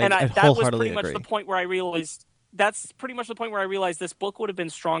 what? Yes, I and that was wholeheartedly pretty much agree. the point where I realized. That's pretty much the point where I realized this book would have been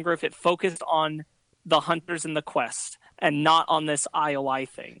stronger if it focused on the hunters and the quest and not on this IOI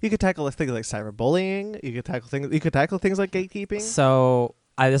thing. You could tackle things like cyberbullying. You could tackle things like gatekeeping. So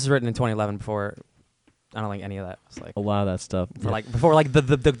this was written in 2011 before. I don't think any of that was like A lot of that stuff. for like before like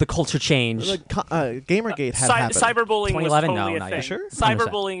the culture change. Like Gamergate had happened. Cyberbullying was 2011? totally No, a not thing. yet. Sure?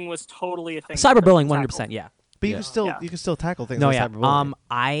 Cyberbullying was totally a thing. Cyberbullying, that 100%. Yeah. But you Yeah. can still Yeah. you can still tackle things. No, like yeah. cyberbullying.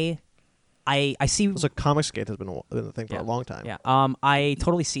 I see. So Comicsgate has been a thing for Yeah. a long time. Yeah. I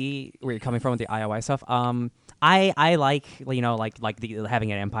totally see where you're coming from with the IOI stuff. I like the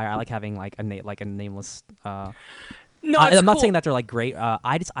having an empire. I like having like a nameless. No, I'm it's not cool. saying that they're like great.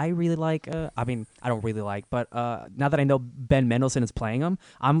 I really like. I mean, I don't really like, but now that I know Ben Mendelsohn is playing him,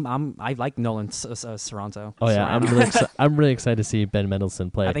 I like Nolan Sorrento. Oh yeah, Serrano. I'm really excited to see Ben Mendelsohn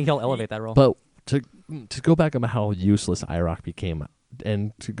play. I think he'll elevate that role. But to go back about how useless IROC became,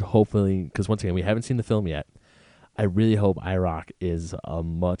 and to hopefully, because once again we haven't seen the film yet, I really hope IROC is a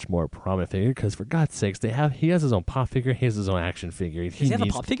much more prominent figure. Because for God's sakes, he has his own pop figure, he has his own action figure. Does he have a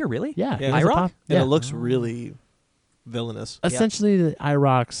pop figure, really? Yeah, Yeah. he has a IROC? pop- And yeah. it looks really villainous. Essentially, the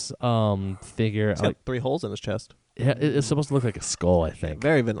IROC's figure, He's got 3 holes in his chest. it's supposed to look like a skull. I think.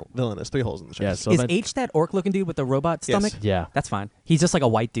 Very villainous. 3 holes in the chest. Yeah. So Is that- H that orc-looking dude with the robot Yes. stomach? yeah. That's fine. He's just like a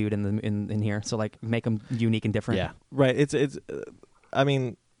white dude in here, so like make him unique and different. Yeah. Right. It's. I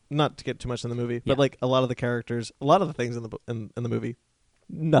mean, not to get too much in the movie, Yeah. but like a lot of the characters, a lot of the things in the in the movie,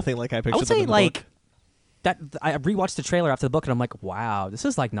 nothing like I pictured I would them say in the like book. that. I rewatched the trailer after the book, and I'm like, wow, this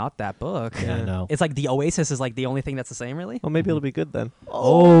is like not that book. Yeah, I know. It's like the Oasis is like the only thing that's the same, really. Well, maybe it'll be good then.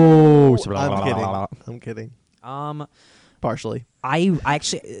 Oh, I'm kidding. I'm kidding. Partially. I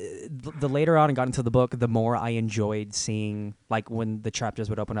actually, the later on I got into the book, the more I enjoyed seeing like when the chapters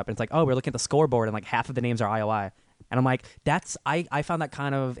would open up and it's like, oh, we're looking at the scoreboard and like half of the names are IOI. And I'm like, I found that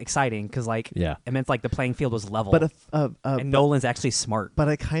kind of exciting because like Yeah. it meant like the playing field was level. But and Nolan's actually smart. But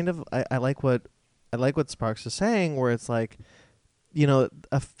I kind of I like what Sparks is saying, where it's like, you know,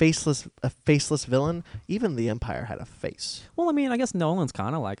 a faceless villain. Even the Empire had a face. Well, I mean, I guess Nolan's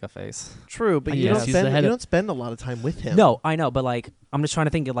kind of like a face. True, but you Yes, don't he's the spend head you of- don't spend a lot of time with him. No, I know, but like I'm just trying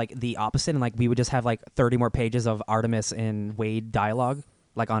to think of like the opposite, and like we would just have like 30 more pages of Artemis and Wade dialogue,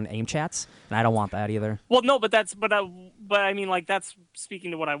 like on AIM chats, and I don't want that either. Well, no, but I mean, like that's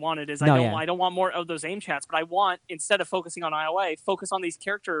speaking to what I wanted is No, I don't want more of those AIM chats, but I want, instead of focusing on IOI, focus on these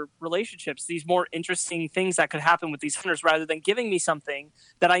character relationships, these more interesting things that could happen with these hunters, rather than giving me something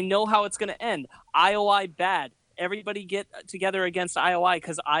that I know how it's going to end. IOI bad. Everybody get together against IOI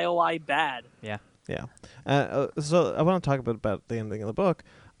because IOI bad. Yeah. Yeah. So I want to talk a bit about the ending of the book.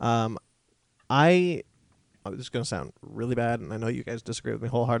 This is going to sound really bad, and I know you guys disagree with me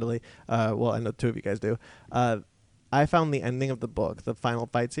wholeheartedly. Well, I know 2 of you guys do. I found the ending of the book, the final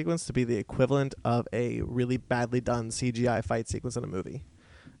fight sequence, to be the equivalent of a really badly done CGI fight sequence in a movie.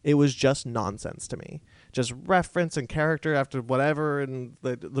 It was just nonsense to me. Just reference and character after whatever, and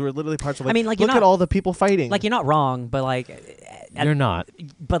there were literally parts of like, I mean, like, you're look at not- all the people fighting. Like you're not wrong, but like You're not.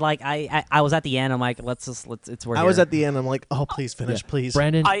 But like I was at the end. I'm like, let's it's worth. I was at the end. I'm like, oh, please finish, please.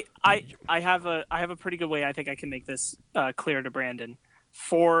 Brandon. I have a pretty good way I think I can make this clear to Brandon.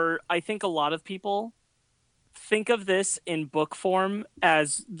 I think a lot of people think of this in book form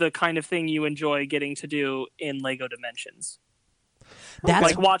as the kind of thing you enjoy getting to do in Lego Dimensions. That's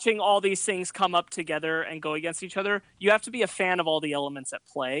Like watching all these things come up together and go against each other. You have to be a fan of all the elements at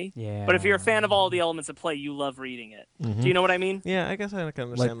play. yeah. But if you're a fan of all the elements at play, you love reading it. Do you know what I mean? Yeah, I guess I can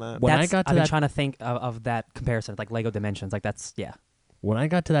understand that. When I That's- got to I've been that- trying to think of that comparison, like Lego Dimensions. Like that's When I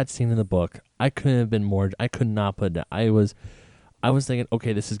got to that scene in the book, I couldn't have been more. I could not put it down. I was thinking,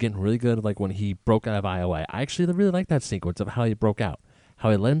 okay, this is getting really good. Like when he broke out of IOI, I actually really liked that sequence of how he broke out, how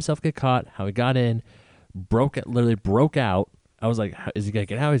he let himself get caught, how he got in, literally broke out. I was like, is he gonna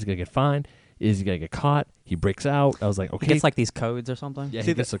get out? Is he gonna get fined? Is he gonna get caught? He breaks out. I was like, okay, he gets like these codes or something. yeah, See,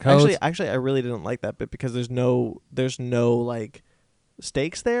 he gets the codes. Actually, I really didn't like that bit because there's no like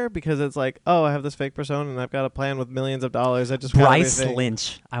stakes there, because it's like, oh, I have this fake persona and I've got a plan with millions of dollars. I just want Bryce everything.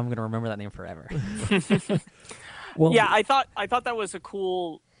 Lynch. I'm gonna remember that name forever. well, Yeah, I thought that was a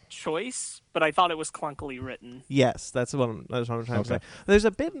cool choice, but I thought it was clunkily written. Yes, that's what I'm trying to say. There's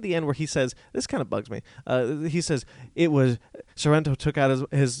a bit in the end where he says, this kind of bugs me. He says, it was Sorrento took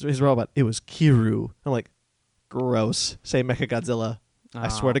out his robot. It was Kiru. I'm like, gross. Say Mechagodzilla. I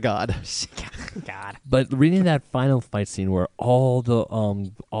swear to God. God. But reading that final fight scene where all the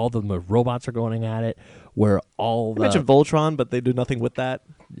robots are going at it, where all You the mentioned Voltron, but they do nothing with that.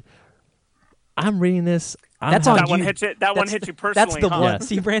 I'm reading this. That's having- on That one you. hit you. That one That's hit you the- personally. That's the huh? one. Yes.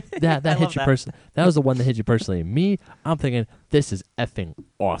 See, Brandon? that I hit love you that. personally. That was the one that hit you personally. Me, I'm thinking this is effing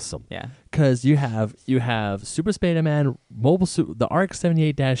awesome. Yeah. Because you have Super Spider-Man, the ARC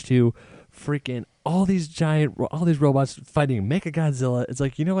 78-2, freaking all these robots fighting Mechagodzilla. It's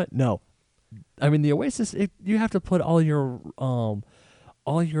like, you know what? No, I mean the Oasis. You have to put all your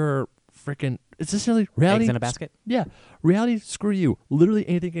freaking. It's essentially reality Eggs in a basket. Yeah, reality. Screw you. Literally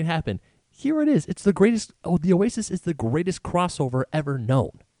anything can happen. Here it is. It's the greatest. The Oasis is the greatest crossover ever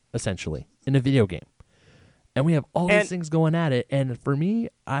known, essentially, in a video game. and we have all And- these things going at it. And for me,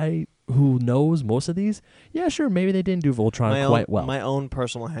 who knows most of these, yeah, sure, maybe they didn't do Voltron quite well. My own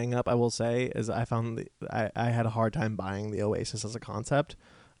personal hang up, I will say, is I found I had a hard time buying the Oasis as a concept.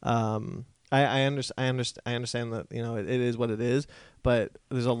 I understand that, you know, it is what it is, but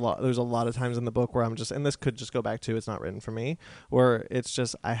there's a lot of times in the book where I'm just, and this could just go back to it's not written for me, where it's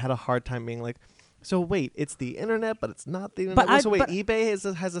just I had a hard time being like, so wait, it's the internet, but it's not the internet. But so wait, eBay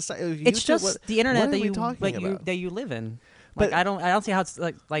has a site. It's just the internet what that are we you talking about? that you live in. But- Like I don't see how it's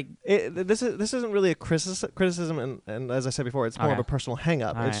like This isn't really a criticism, and as I said before, it's more of Okay. a personal hang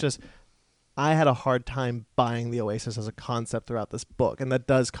up. All It's right. just I had a hard time buying the Oasis as a concept throughout this book, and that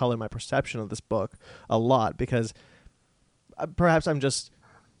does color my perception of this book a lot because perhaps I'm just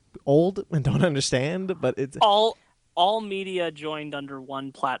old and don't understand, but it's All media joined under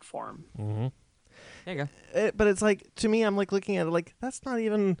one platform. Mm-hmm. there you go. but it's like, to me, I'm like looking at it like that's not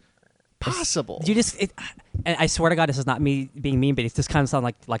even possible. You just and I swear to God, this is not me being mean, but it just kind of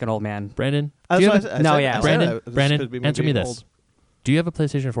sounds like an old man. Brandon, That's do you what have I a, said- No, I said- yeah. I said Brandon, that. This Brandon, could be answer me being this: old. do you have a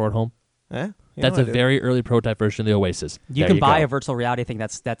PlayStation 4 at home? Eh? You That's know a I do. very early prototype version of the Oasis. You There can buy go. a virtual reality thing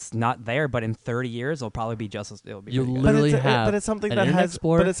that's not there, but in 30 years it'll probably be just as it'll be. You pretty good. literally but it's, have but it's something an that Internet has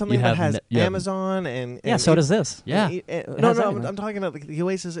Explorer, but it's something you that have has ne- you have- Amazon and yeah, so does this. Yeah. no, has everything. I'm talking about like, the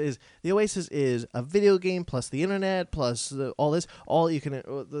Oasis is a video game plus the internet plus all this, all you can it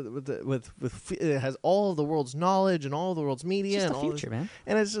has all of the world's knowledge and all of the world's media It's just and the all this, future, man.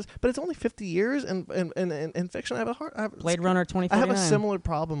 and it's just, but it's only 50 years, and in fiction I have Blade Runner I 2049. have a similar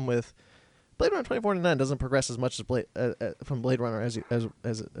problem with Blade Runner 2049 doesn't progress as much as from Blade Runner as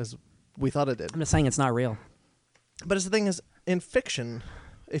we thought it did. I'm just saying it's not real. But the thing is, in fiction,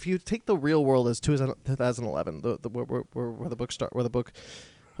 if you take the real world as 2011,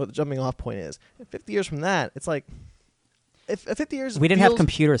 where the jumping off point is, 50 years from that, it's like, if 50 years We didn't have feels-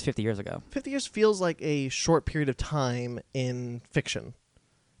 computers 50 years ago. 50 years feels like a short period of time in fiction.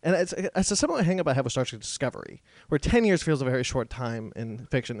 And it's a similar hang-up I have with Star Trek Discovery, where 10 years feels a very short time in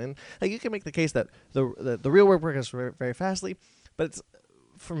fiction. And like, you can make the case that the real world progresses very, very fastly, but it's,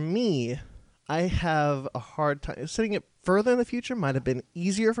 for me, I have a hard time. Setting it further in the future might have been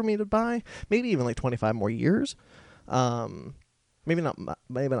easier for me to buy, maybe even like 25 more years. Maybe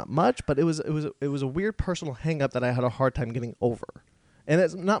not much, but it was a weird personal hang-up that I had a hard time getting over. And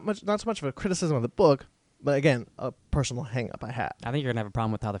it's not so much of a criticism of the book, but again, a personal hang-up I had. I think you're gonna have a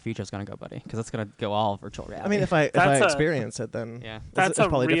problem with how the future's gonna go, buddy, because it's gonna go all virtual reality. I mean, if I That's a- experience it, then Yeah. That's it's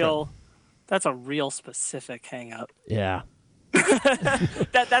probably that's a real specific hang up. Yeah.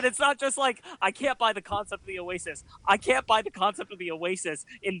 that it's not just like I can't buy the concept of the Oasis. I can't buy the concept of the Oasis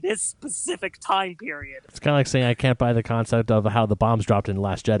in this specific time period. It's kind of like saying I can't buy the concept of how the bombs dropped in The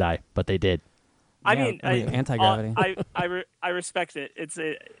Last Jedi, but they did. I Yeah, mean, anti-gravity. I respect it. It's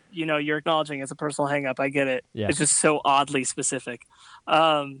you're acknowledging it's a personal hang up. I get it. Yeah. It's just so oddly specific.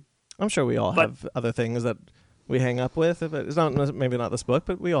 I'm sure we all But- have other things that we hang up with. If it's not, maybe not this book,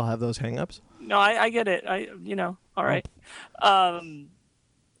 but we all have those hang-ups. No, I get it. All right. What do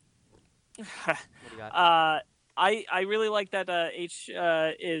you got? I really like that H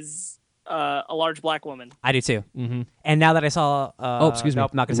is a large black woman. I do too. Mm-hmm. And now that I saw, Excuse me.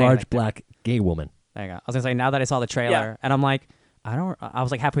 nope, not gonna say Large anything. black gay woman. There you go. I was gonna say, now that I saw the trailer, and I'm like, I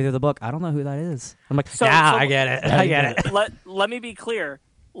was like halfway through the book. I don't know who that is. I'm like, So- yeah, so- I get it. I get it. Let me be clear.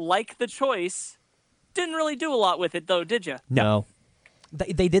 Like the choice, didn't really do a lot with it though, did you? No.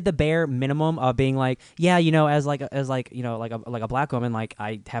 They did the bare minimum of being like, yeah, as a black woman, like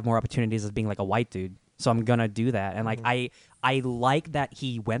I have more opportunities as being like a white dude, so I'm gonna do that. And like I like that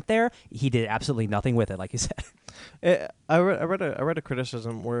he went there. He did absolutely nothing with it, like you said. I read a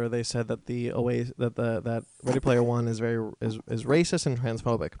criticism where they said that that Ready Player One is is racist and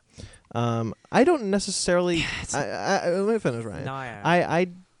transphobic. I don't necessarily. Let me finish, Ryan. No, yeah.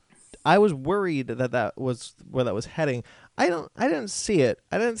 I was worried that was where that was heading. I didn't see it.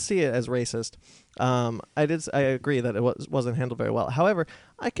 I didn't see it as racist. I agree that it wasn't handled very well. However,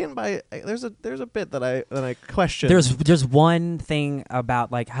 I can buy. There's a bit that I question. There's one thing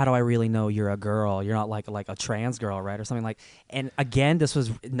about like, how do I really know you're a girl? You're not like a trans girl, right, or something like. And again, this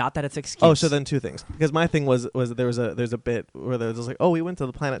was not that it's excuse. Oh, so then two things. Because my thing was there's a bit where there was like, oh, we went to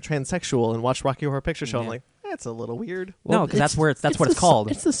the planet transsexual and watched Rocky Horror Picture Show. I'm Yeah. like, that's a little weird. no, because that's what it's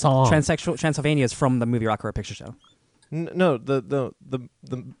called. It's the song. Transylvania is from the movie Rocky Horror Picture Show. No, the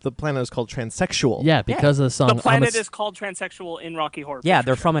planet is called transsexual. Yeah, because of the song. The planet is called transsexual in Rocky Horror. Yeah, Picture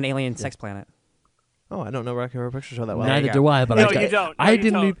they're Show. from an alien sex planet. Oh, I don't know Rocky Horror Picture Show that well. There Neither you do go. I, but No, I you don't. No, I you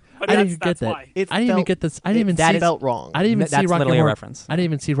didn't. don't. But I that's, didn't get that's that. why. It I didn't even felt- get this. I didn't even that see. is- felt wrong. I didn't even That's see Rocky literally a Horror. reference. I didn't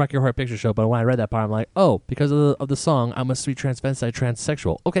even see Rocky Horror Picture Show, but when I read that part, I'm like, oh, because of the song, I'm a sweet transvestite,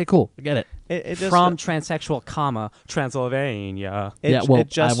 transsexual. Okay, cool, I get it. It just From transsexual, Transylvania. it, Well, it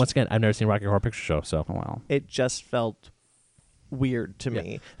just once again, I've never seen Rocky Horror Picture Show, so Oh, well. it just felt weird to Yeah.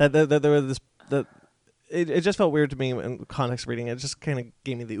 me. That there was this it just felt weird to me in context reading. It just kind of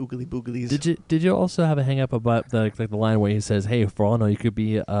gave me the oogly booglies. Did you also have a hang up about the line where he says, "Hey, for all I know, you could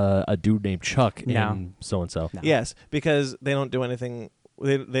be a dude named Chuck No. in so and so." No. Yes, because they don't do anything.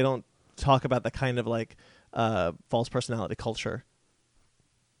 They don't talk about the kind of like false personality culture.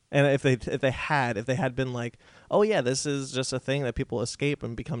 And if they had been like, oh yeah, this is just a thing that people escape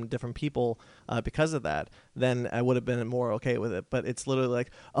and become different people because of that, then I would have been more okay with it. But it's literally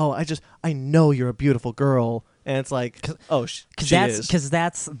like, oh, I know you're a beautiful girl, and it's like, oh, she is. Because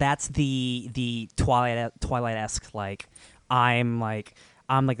that's the Twilight-esque, like I'm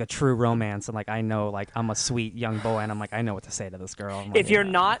like the true romance, and like I know, like I'm a sweet young boy, and I'm like I know what to say to this girl. I'm like, If you're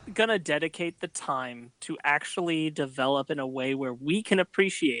yeah. not gonna dedicate the time to actually develop in a way where we can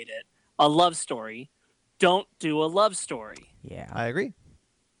appreciate it, a love story, don't do a love story. Yeah. I agree.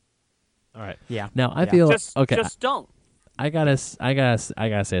 All right. Yeah. Now I Yeah. feel Just okay. don't. I gotta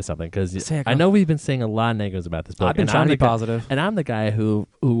say something because Say it, I girl. know we've been saying a lot of negatives about this book. I've been and trying I'm to the be guy- positive. and I'm the guy who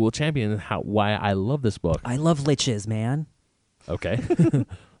will champion why I love this book. I love liches, man. Okay.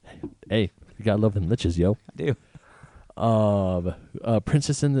 Hey, you gotta love them liches, yo. I do.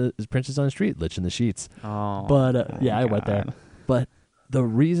 Princess on the Street, lich in the sheets. Oh. But yeah, I went there. God. But the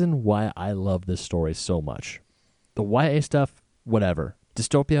reason why I love this story so much, the YA stuff, whatever.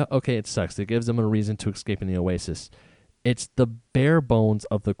 Dystopia, okay, it sucks. It gives them a reason to escape in the Oasis. It's the bare bones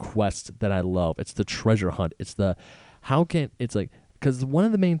of the quest that I love. It's the treasure hunt. It's the because one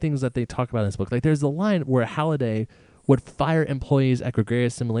of the main things that they talk about in this book, like there's a line where Halliday would fire employees at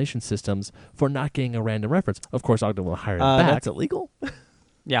Gregarious Simulation Systems for not getting a random reference. Of course, Ogden will hire him back. That's illegal.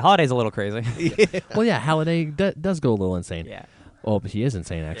 Yeah, Holiday's a little crazy. Well, yeah, Halliday does go a little insane. Yeah. Oh, but he is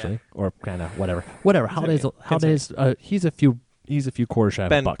insane actually, or kind of whatever. Halliday's he's a few quarters shy of a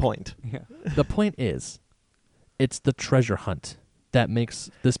Ben buck. Point. Yeah. The point is, it's the treasure hunt that makes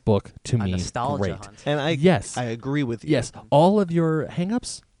this book to A me nostalgia great. hunt. And Yes. I agree with you. Yes, all of your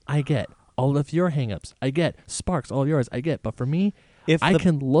hangups, I get. All of your hangups, I get. Sparks, all yours, I get. But for me, If I the-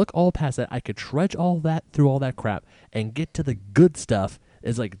 can look all past that. I could trudge all that through all that crap and get to the good stuff.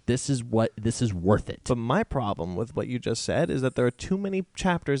 Is like this is worth it. But my problem with what you just said is that there are too many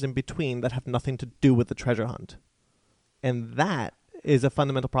chapters in between that have nothing to do with the treasure hunt, and that is a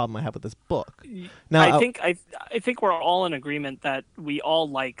fundamental problem I have with this book. Now, I think we're all in agreement that we all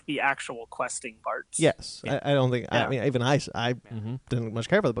like the actual questing parts. yes, Yeah. I don't think. Yeah. I mean, even I Mhm. didn't much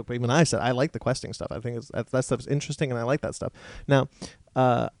care for the book, but even I said I like the questing stuff. I think that stuff's interesting, and I like that stuff. Now,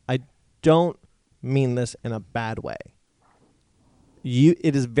 I don't mean this in a bad way.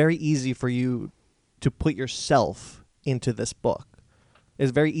 It is very easy for you to put yourself into this book.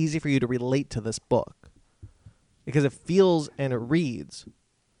 It's very easy for you to relate to this book because it feels and it reads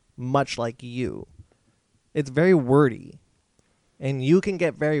much like you. It's very wordy, and you can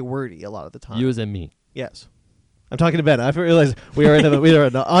get very wordy a lot of the time. You as in me. Yes. I'm talking to Ben. I realized we are in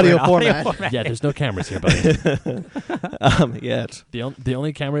an audio format. Yeah, there's no cameras here, buddy. Yet. The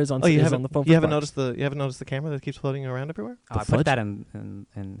only camera is on Oh, you is haven't on the phone. you for haven't Sparks. noticed the camera that keeps floating around everywhere? Oh, I fudge? put that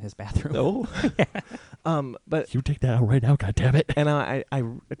in his bathroom. No. But You take that out right now, God damn it! and I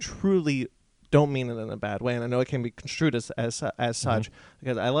truly don't mean it in a bad way, and I know it can be construed as such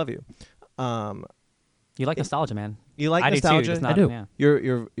because I love you. You like nostalgia, man. You like I nostalgia. do too. Just not, I do.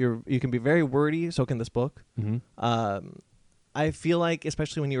 Yeah. You can be very wordy. So can this book. Mm-hmm. I feel like,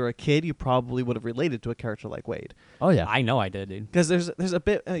 especially when you were a kid, you probably would have related to a character like Wade. Oh yeah. I know I did, dude. Because there's a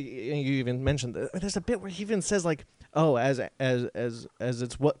bit you even mentioned there's a bit where he even says like, oh, as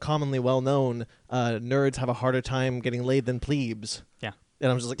it's what commonly well known, nerds have a harder time getting laid than plebes. Yeah.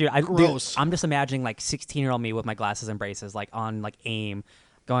 And I'm just like, Dude, gross. I'm just imagining like 16-year-old me with my glasses and braces, like on like AIM,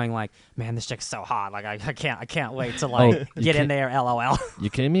 going like, man, this chick's so hot. Like I can't wait to like you get in can't- there. LOL. You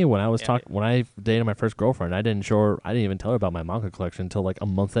kidding me? When I was Yeah. when I dated my first girlfriend, I didn't even tell her about my manga collection until like a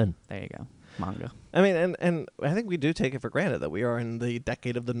month in. There you go. Manga. I mean, and I think we do take it for granted that we are in the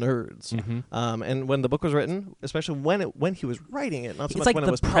decade of the nerds. And when the book was written, especially when he was writing it, not so It's much like when the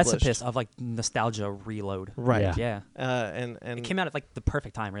it was precipice published. of like nostalgia reload. Right. Yeah. Yeah. And It came out at like the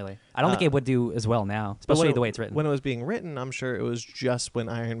perfect time, really. I don't think Uh, it would do as well now, but especially when the way it's written. When it was being written, I'm sure it was just when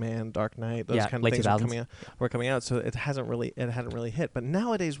Iron Man, Dark Knight, those Yeah, kind of late things 2000s. were coming out. So it hadn't really hit. But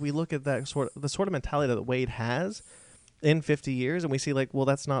nowadays we look at the sort of mentality that Wade has in 50 years, and we see like, well,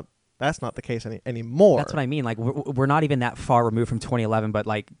 that's not That's not the case anymore. That's what I mean. Like we're not even that far removed from 2011, but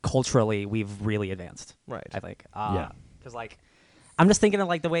like culturally, we've really advanced. Right. I think. Yeah. Because like, I'm just thinking of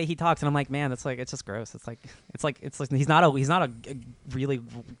like the way he talks, and I'm like, man, it's just gross. It's like he's not a really.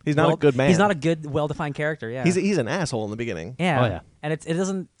 He's not a good man. He's not a good, well-defined character. Yeah. He's an asshole in the beginning. Yeah. Oh, yeah. And it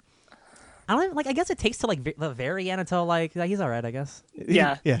doesn't. I don't even, like. I guess it takes to like the very end until like he's all right. I guess.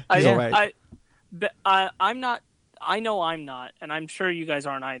 Yeah. Yeah. I, He's all right. I'm not. I know I'm not, and I'm sure you guys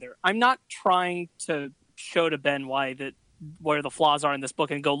aren't either. I'm not trying to show to Ben where the flaws are in this book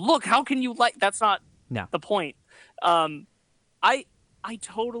and go, look, how can you like? That's not the point. I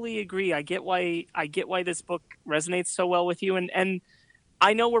totally agree. I get why this book resonates so well with you, and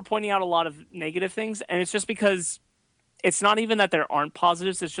I know we're pointing out a lot of negative things, and it's just because it's not even that there aren't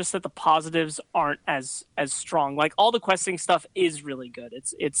positives. It's just that the positives aren't as strong. Like all the questing stuff is really good.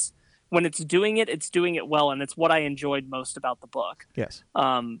 It's when it's doing it well, and it's what I enjoyed most about the book. Yes.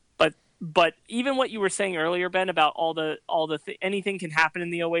 But even what you were saying earlier, Ben, about anything can happen in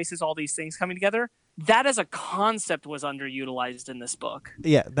the Oasis, all these things coming together. That as a concept was underutilized in this book.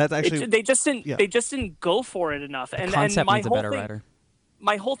 Yeah, that's actually they just didn't go for it enough. The and concept my needs a whole better thing, writer.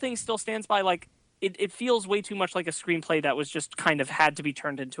 My whole thing still stands by like it feels way too much like a screenplay that was just kind of had to be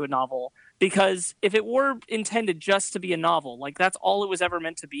turned into a novel. Because if it were intended just to be a novel, like that's all it was ever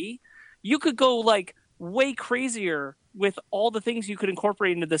meant to be, you could go like way crazier with all the things you could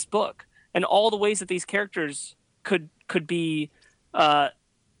incorporate into this book and all the ways that these characters could be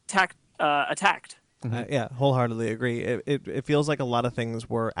attacked. yeah, wholeheartedly agree. It feels like a lot of things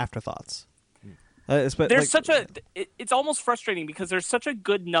were afterthoughts. There's it's almost frustrating because there's such a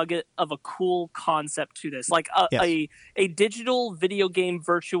good nugget of a cool concept to this, like a digital video game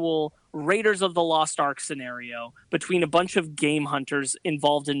virtual Raiders of the Lost Ark scenario between a bunch of game hunters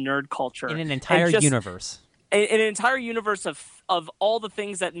involved in nerd culture In an entire universe. An entire universe of all the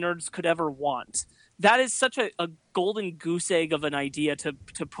things that nerds could ever want. That is such a golden goose egg of an idea to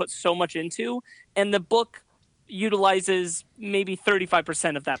put so much into, and the book utilizes maybe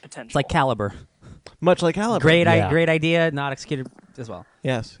 35% of that potential. It's like Caliber. Much like Caliber. Great idea, not executed as well.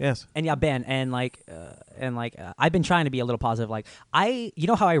 Yes. And yeah, Ben, and I've been trying to be a little positive. Like you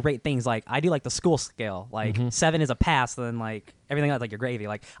know how I rate things. Like I do like the school scale. Like 7 is a pass, then like everything else, like your gravy.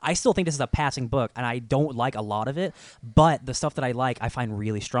 Like I still think this is a passing book, and I don't like a lot of it. But the stuff that I like, I find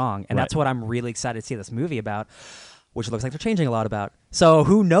really strong, and that's what I'm really excited to see this movie about. Which looks like they're changing a lot about. So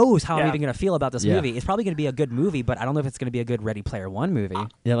who knows how I'm even going to feel about this movie. It's probably going to be a good movie, but I don't know if it's going to be a good Ready Player One movie.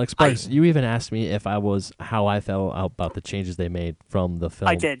 Yeah, like Sparks, you even asked me how I felt about the changes they made from the film.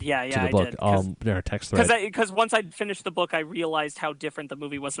 I did, to the I book. did. In our text thread. Because once I'd finished the book, I realized how different the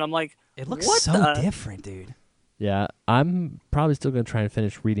movie was, and I'm like, it looks what so different, dude. Yeah, I'm probably still going to try and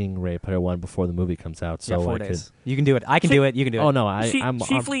finish reading Ready Player One before the movie comes out. So 4 days. You can do it. I can do it. You can do it. Oh no,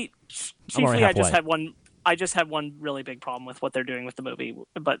 chiefly, I just had one really big problem with what they're doing with the movie,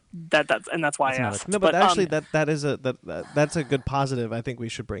 but that's why I asked. No, but actually, that's a good positive. I think we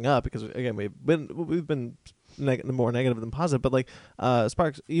should bring up because again we've been more negative than positive. But like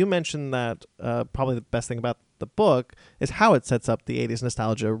Sparks, you mentioned that probably the best thing about the book is how it sets up the 80s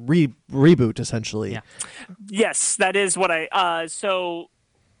nostalgia reboot essentially. Yeah. Yes, that is what so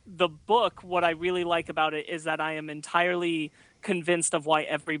the book, what I really like about it is that I am entirely convinced of why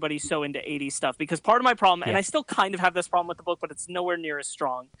everybody's so into 80s stuff, because part of my problem, and I still kind of have this problem with the book, but it's nowhere near as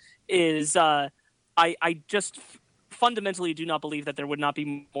strong, is I just fundamentally do not believe that there would not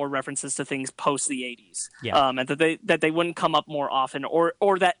be more references to things post the 80s, and that they wouldn't come up more often,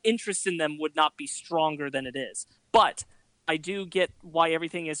 or that interest in them would not be stronger than it is. But I do get why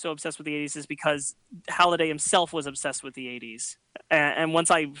everything is so obsessed with the 80s is because Halliday himself was obsessed with the 80s, and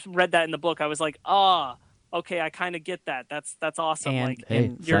once I read that in the book, I was like, okay, I kind of get that. That's awesome.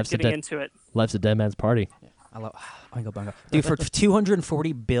 And you're getting into it. Life's a dead man's party. I love Bungo. Dude, for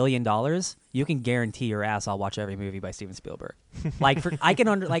 $240 billion, you can guarantee your ass I'll watch every movie by Steven Spielberg. Like,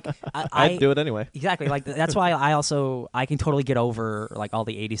 I'd do it anyway. Exactly. Like, that's why I can totally get over like all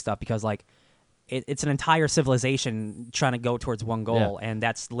the 80s stuff, because like it's an entire civilization trying to go towards one goal, and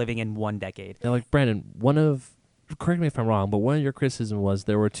that's living in one decade. And like Brandon, correct me if I'm wrong, but one of your criticism was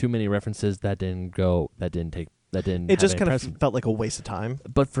there were too many references that didn't. It just kind of felt like a waste of time.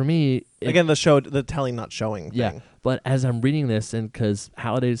 But for me, again, the telling not showing thing. But as I'm reading this, and because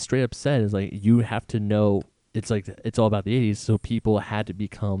Halliday straight up said is like, you have to know it's all about the 80s, so people had to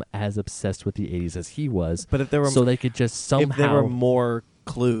become as obsessed with the 80s as he was. But if there were, so they could just somehow, if there were more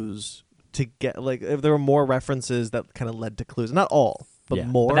clues to get, like if there were more references that kind of led to clues, not all. But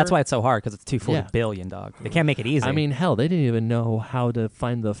more. But that's why it's so hard, because it's $240 billion, dog. They can't make it easy. I mean, hell, they didn't even know how to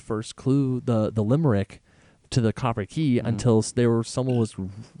find the first clue, the limerick to the copper key until someone was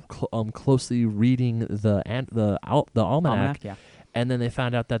closely reading the almanac. Yeah. And then they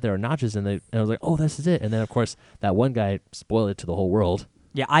found out that there are notches, and I was like, "Oh, this is it." And then, of course, that one guy spoiled it to the whole world.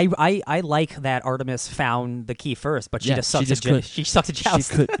 Yeah, I like that Artemis found the key first, but she Yeah, just she sucks just at couldn't- she sucks at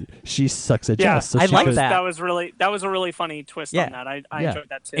joust. She sucks at Yeah, joust. So I she like could- that. That was a really funny twist Yeah. on that. I Yeah. enjoyed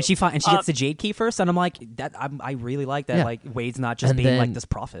that too. And she gets the jade key first, and I'm like, I really like that. Yeah. Like Wade's not just And being like then- this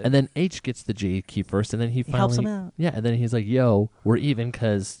prophet. And then H gets the jade key first, and then he finally helps him out. Yeah, and then he's like, "Yo, we're even,"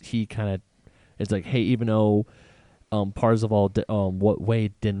 because he kind of it's like, "Hey, even though Parzival, what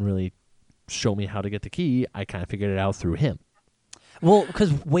Wade didn't really show me how to get the key, I kind of figured it out through him." Well,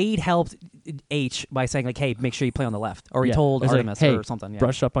 because Wade helped H by saying like, "Hey, make sure you play on the left," or he Yeah. told It's like, Artemis "Hey, or something. Yeah.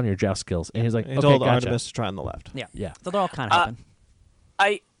 Brush up on your joust skills, and he's like, He "Okay, told gotcha." Artemis to try on the left. Yeah. Yeah. So they're all kind of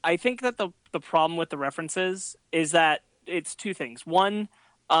helping. I think that the problem with the references is that it's two things. One,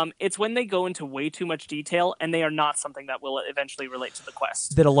 it's when they go into way too much detail and they are not something that will eventually relate to the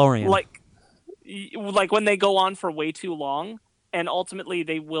quest. The DeLorean. Like when they go on for way too long and ultimately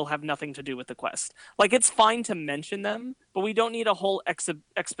they will have nothing to do with the quest. Like it's fine to mention them, but we don't need a whole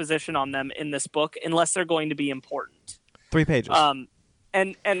exposition on them in this book unless they're going to be important. 3 pages.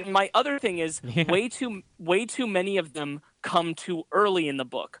 And my other thing is way too many of them come too early in the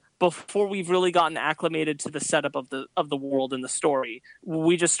book before we've really gotten acclimated to the setup of the world and the story.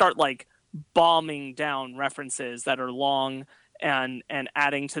 We just start like bombing down references that are long and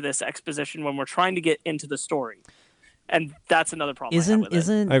adding to this exposition when we're trying to get into the story. And that's another problem.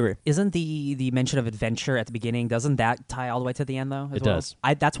 I agree. Isn't the mention of adventure at the beginning? Doesn't that tie all the way to the end though? It does.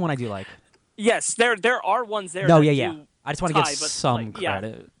 That's one I do like. Yes, there are ones there. No, that yeah. do I just want to give tie, but, some like, yeah.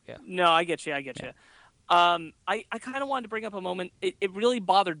 credit. Yeah. No, I get you. I kind of wanted to bring up a moment. It really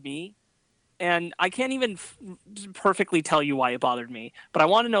bothered me, and I can't even perfectly tell you why it bothered me, but I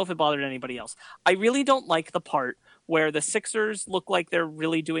want to know if it bothered anybody else. I really don't like the part where the Sixers look like they're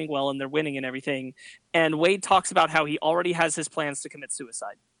really doing well and they're winning and everything, and Wade talks about how he already has his plans to commit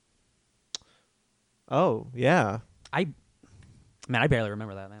suicide. Oh, yeah. I barely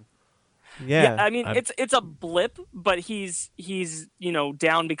remember that, man. Yeah. I mean, it's a blip, but he's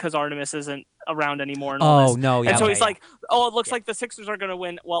down because Artemis isn't around anymore. And all this. No, yeah. And so okay, he's like, "Oh, it looks like the Sixers are going to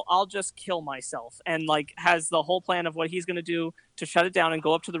win. Well, I'll just kill myself." And like has the whole plan of what he's going to do to shut it down and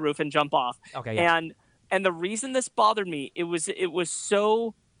go up to the roof and jump off. Okay, yeah. And the reason this bothered me, it was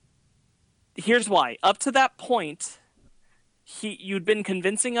so. Here's why. Up to that point, you'd been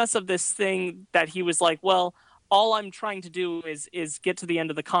convincing us of this thing that he was like, well, all I'm trying to do is get to the end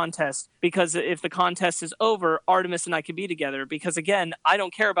of the contest, because if the contest is over, Artemis and I can be together, because again, I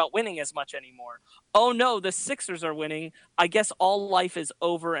don't care about winning as much anymore. Oh no, the Sixers are winning. I guess all life is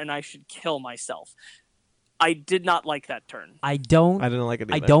over and I should kill myself. I did not like that turn. I didn't like it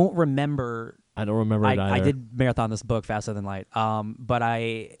either. I don't remember. I don't remember it either. I did marathon this book faster than light. But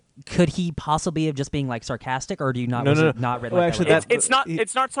could he possibly have just being like sarcastic, or do you not? No. Not read Well, like actually, that? It's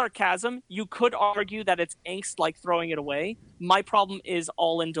not sarcasm. You could argue that it's angst, like throwing it away. My problem is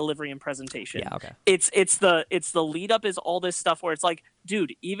all in delivery and presentation. Yeah, okay. It's the lead up is all this stuff where it's like,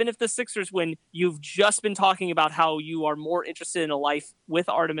 dude, even if the Sixers win, you've just been talking about how you are more interested in a life with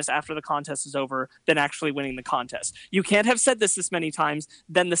Artemis after the contest is over than actually winning the contest. You can't have said this many times.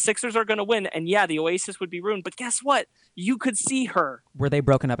 Then the Sixers are going to win, and yeah, the Oasis would be ruined. But guess what? You could see her. Were they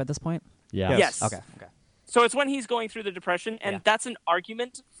broken up at this point? Yeah. Yes. Okay. So it's when he's going through the depression, and that's an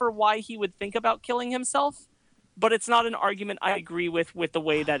argument for why he would think about killing himself, but it's not an argument I agree with the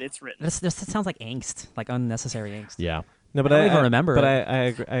way that it's written. This sounds like angst, like unnecessary angst. Yeah. No, but I don't even remember But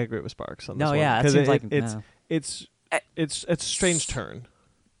it. I agree with Sparks on this No, one. yeah, it 'Cause seems like it's a strange turn.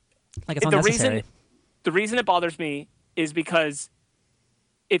 Like it's unnecessary. The reason it bothers me is because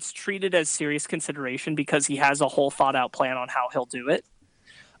it's treated as serious consideration because he has a whole thought out plan on how he'll do it.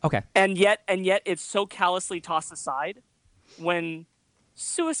 Okay. And yet it's so callously tossed aside when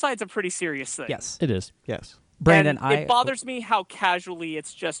suicide's a pretty serious thing. Yes. It is. Yes. Brandon, and it bothers me how casually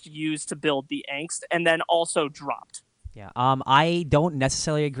it's just used to build the angst and then also dropped. Yeah. I don't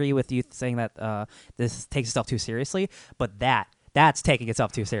necessarily agree with you saying that this takes itself too seriously, but that's taking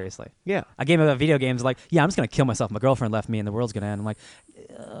itself too seriously. Yeah. A game about video games like, yeah, I'm just gonna kill myself. My girlfriend left me, and the world's gonna end. I'm like,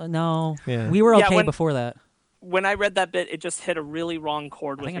 no. Yeah. We were Yeah, okay when- before that. When I read that bit, it just hit a really wrong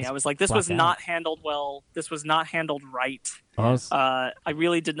chord with think me. it's I was like, this blacked was out. not handled well. This was not handled right. Honest- I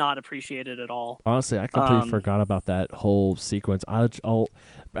really did not appreciate it at all. Honestly, I completely forgot about that whole sequence. I'll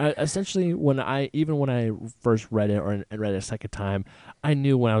essentially when I first read it or read it a second time, I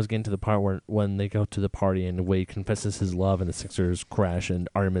knew when I was getting to the part when they go to the party and Wade confesses his love and the Sixers crash and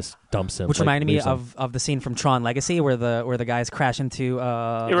Artemis dumps him. Which reminded me of the scene from Tron Legacy where the guys crash into.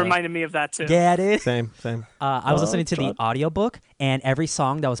 It reminded me of that too. Yeah, dude. Same. I was listening to the audiobook, and every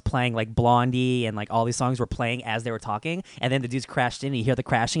song that was playing, like Blondie and like all these songs were playing as they were talking, and then the dudes crashed in, and you hear the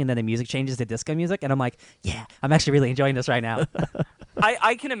crashing, and then the music changes to disco music, and I'm like, yeah, I'm actually really enjoying this right now.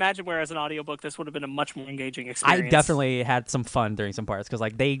 I can imagine where as an audiobook this would have been a much more engaging experience. I definitely had some fun during some parts because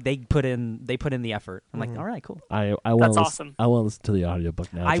like they put in the effort. I'm like, all right, cool. I That's want awesome. I want to listen to the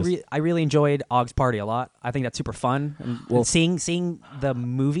audiobook now. I really enjoyed Og's Party a lot. I think that's super fun. And seeing the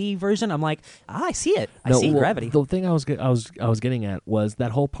movie version, I'm like, I see it. I see gravity. The thing I was getting at was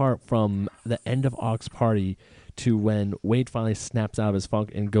that whole part from the end of Og's Party to when Wade finally snaps out of his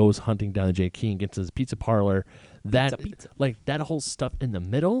funk and goes hunting down the J. Key and gets to his pizza parlor. Pizza. Like that whole stuff in the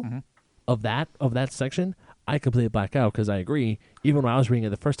middle of that section, I completely black out because I agree. Even when I was reading it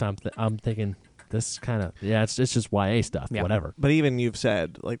the first time, I'm thinking this kind of it's just YA stuff, whatever. But even you've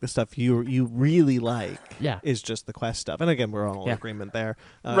said like the stuff you really like is just the quest stuff. And again, we're all in agreement there.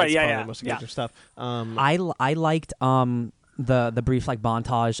 Right? It's Yeah. probably the most engaging stuff. I liked the brief like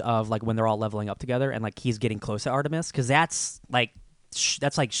montage of like when they're all leveling up together and like he's getting close to Artemis because that's like.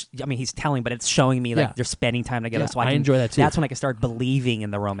 I mean, he's telling, but it's showing me like they're spending time together. So I enjoy that too. That's when I can start believing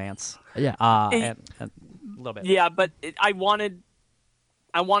in the romance. Yeah, and a little bit. Yeah, but I wanted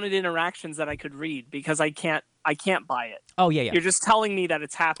interactions that I could read because I can't buy it. Oh yeah. You're just telling me that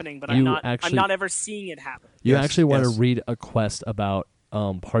it's happening, but I'm not ever seeing it happen. You actually want to read a quest about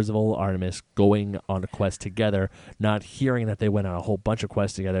Parzival Artemis going on a quest together, not hearing that they went on a whole bunch of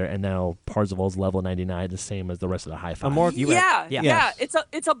quests together, and now Parzival's level 99, the same as the rest of the high five. Yeah.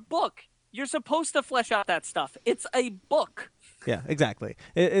 It's a book. You're supposed to flesh out that stuff. It's a book. Yeah, exactly.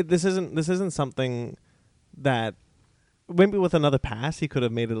 This isn't something that maybe with another pass he could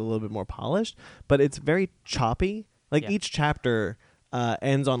have made it a little bit more polished, but it's very choppy. Like each chapter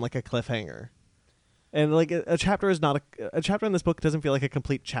ends on like a cliffhanger. And like a chapter is not a chapter in this book doesn't feel like a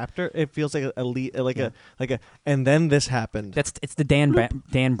complete chapter. It feels like a and then this happened. It's the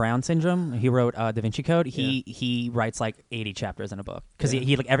Dan Brown syndrome. He wrote Da Vinci Code. He writes like 80 chapters in a book because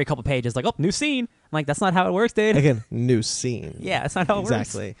he like every couple pages like new scene. I'm like that's not how it works, dude. Again, new scene. Yeah, that's not how it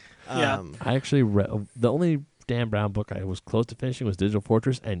works. Exactly. I actually read the only Dan Brown book I was close to finishing was Digital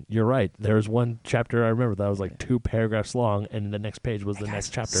Fortress, and you're right. There was one chapter I remember that was like 2 paragraphs long, and the next page was the next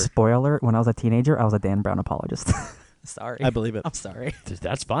chapter. Spoiler alert, when I was a teenager, I was a Dan Brown apologist. Sorry. I believe it. I'm sorry.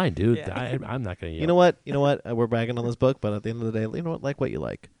 That's fine, dude. Yeah. I'm not going to yell. You know what? We're bagging on this book, but at the end of the day, you know what? Like what you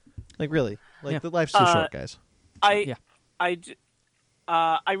like. Like really. Like the life's too short, guys. I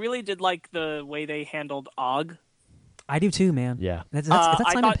really did like the way they handled Og. I do too, man. Yeah. Is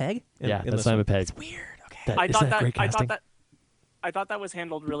that Simon Pegg? Yeah, that's Simon Pegg. It's weird. I thought that was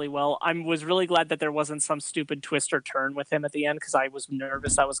handled really well. I was really glad that there wasn't some stupid twist or turn with him at the end because I was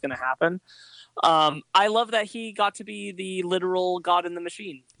nervous that was going to happen. I love that he got to be the literal God in the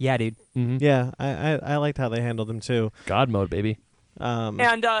machine. Yeah, dude. Mm-hmm. Yeah, I liked how they handled him too. God mode, baby. And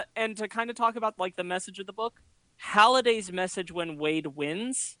to kind of talk about like the message of the book, Halliday's message when Wade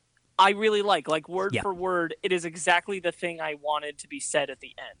wins, I really like word for word. It is exactly the thing I wanted to be said at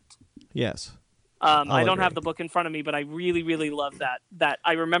the end. Yes. I don't have the book in front of me, but I really, really love that. That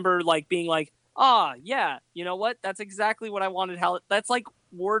I remember like being like, yeah, you know what? That's exactly what I wanted. That's like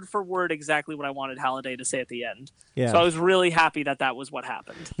word for word exactly what I wanted Halliday to say at the end. Yeah. So I was really happy that was what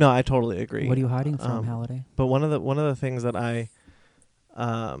happened. No, I totally agree. What are you hiding from, Halliday? But one of the things that I,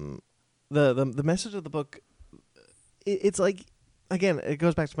 the message of the book, it's like, again, it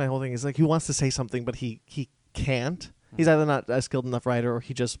goes back to my whole thing. It's like he wants to say something, but he can't. He's either not a skilled enough writer or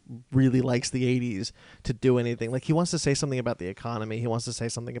he just really likes the 80s to do anything. Like he wants to say something about the economy. He wants to say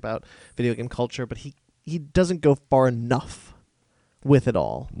something about video game culture, but he doesn't go far enough with it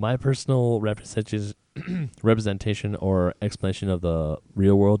all. My personal representation or explanation of the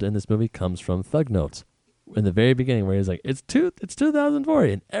real world in this movie comes from Thug Notes. In the very beginning where he's like, it's 2004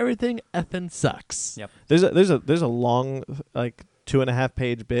 and everything effing sucks. Yep. There's a long like 2.5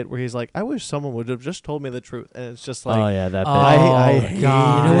 page bit where he's like, I wish someone would have just told me the truth, and it's just like, oh yeah, that bit. I Oh, hated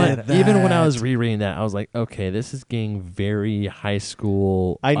God. You know what? that. Even when I was rereading that, I was like, okay, this is getting very high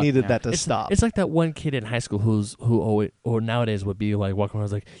school. I needed yeah. that to it's, stop. It's like that one kid in high school who always, or nowadays would be like walking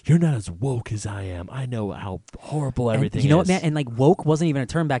around like, you're not as woke as I am. I know how horrible And everything you know is. what, man? And like woke wasn't even a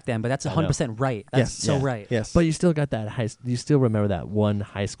term back then, but that's I know. 100% right. That's Yes. so Yeah. right. Yes. But you still got that you still remember that one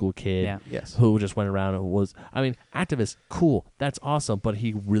high school kid Yeah. yes. who just went around and was, I mean, activist, cool, that's awesome, but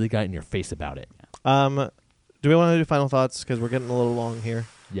he really got in your face about it. Do we want to do final thoughts because we're getting a little long here?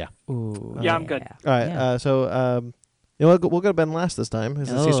 Yeah. Ooh, Yeah, I'm good. All right. Yeah. You know, we'll go to Ben last this time since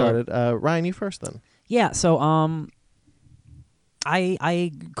he Oh. started. Ryan, you first then. Yeah, so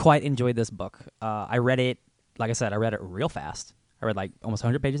I quite enjoyed this book. I read it, like I said, I read it real fast. I read like almost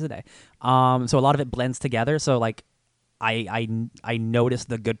 100 pages a day. So a lot of it blends together. So like I noticed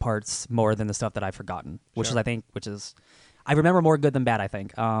the good parts more than the stuff that I've forgotten, which Sure. is I remember more good than bad, I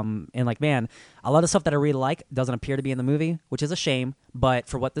think. And like, man, a lot of stuff that I really like doesn't appear to be in the movie, which is a shame. But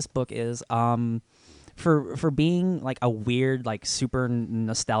for what this book is, for being like a weird, like super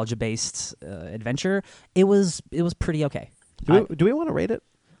nostalgia based adventure, it was pretty okay. Do we want to rate it?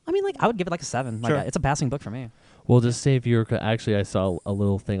 I mean, like, I would give it like a 7. Like, Sure. it's a passing book for me. Well, just say if you're actually, I saw a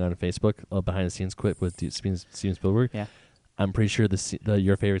little thing on Facebook, a behind the scenes clip with Steven Spielberg. Yeah. I'm pretty sure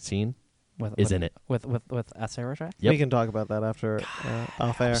your favorite scene is in it. with Sarah Track. Yep. We can talk about that after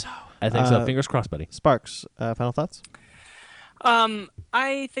off air. I think so. Uh, Fingers crossed, buddy. Sparks, final thoughts?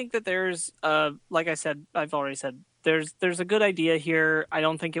 I think that there's, like I said, I've already said, there's a good idea here. I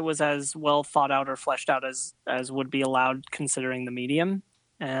don't think it was as well thought out or fleshed out as would be allowed considering the medium.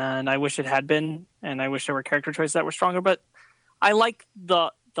 And I wish it had been, and I wish there were character choices that were stronger. But I like the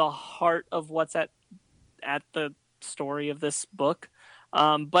heart of what's at the story of this book.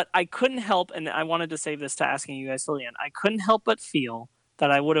 But I couldn't help, and I wanted to save this to asking you guys till the end. I couldn't help but feel that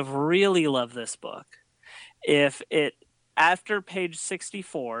I would have really loved this book if it, after page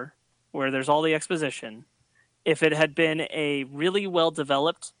 64, where there's all the exposition, if it had been a really well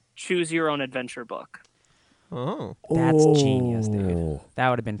developed choose your own adventure book. Oh. That's genius, dude. That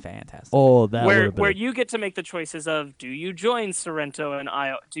would have been fantastic. Oh, that would have been. Where you get to make the choices of, do you join Sorrento and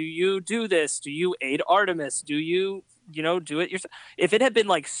Io? Do you do this? Do you aid Artemis? Do you do it yourself? If it had been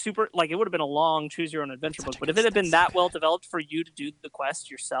like super, like it would have been a long choose your own adventure book, but if it had been that well developed for you to do the quest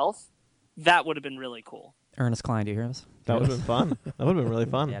yourself, that would have been really cool. Ernest Cline, do you hear us? That would have been fun. That would have been really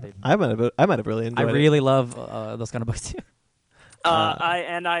fun. Yeah, dude. I might have really I enjoyed it. really love those kind of books too.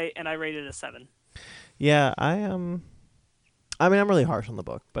 I rated a 7. Yeah, I mean, I'm really harsh on the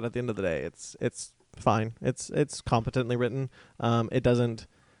book, but at the end of the day, it's fine. It's competently written. It doesn't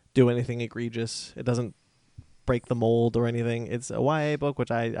do anything egregious. It doesn't break the mold or anything. It's a YA book, which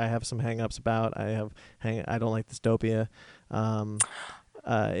I have some hang-ups about. I don't like dystopia.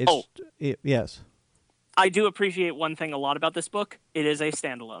 Yes. I do appreciate one thing a lot about this book. It is a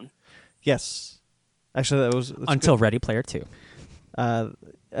standalone. Yes. Actually, that's Until Ready Player 2.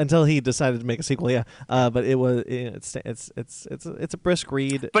 until he decided to make a sequel, yeah. But it was it's a brisk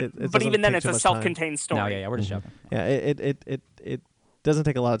read. But It but doesn't even then, take it's too a much time. self-contained story. No, yeah, we're just joking. Yeah, it doesn't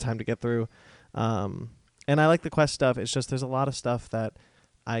take a lot of time to get through, and I like the quest stuff. It's just there's a lot of stuff that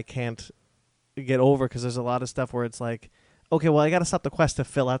I can't get over because there's a lot of stuff where it's like, okay, well I got to stop the quest to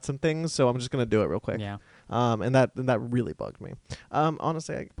fill out some things, so I'm just gonna do it real quick. Yeah. And that really bugged me.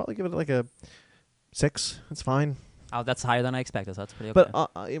 Honestly, I could probably give it like a 6. It's fine. Oh, that's higher than I expected, so that's pretty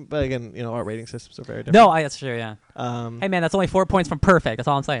okay. But again, our rating systems are very different. No, that's true, yeah. Um, Hey, man, that's only 4 points from perfect. That's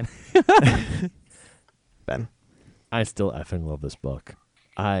all I'm saying. Ben, I still effing love this book.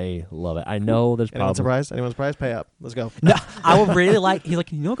 I love it. I know there's anyone probably surprised? Anyone surprised? Pay up. Let's go. No, I would really like. He's like,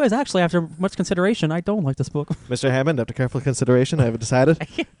 guys, actually, after much consideration, I don't like this book. Mr. Hammond, after careful consideration, I have decided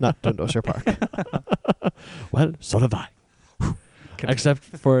not to endorse your park. well, so have I. Except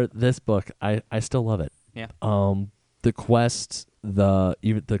for this book, I still love it. Yeah. The quests,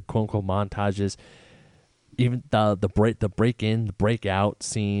 even the quote unquote montages, even the break in, the break out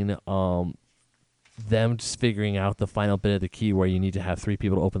scene, them just figuring out the final bit of the key where you need to have 3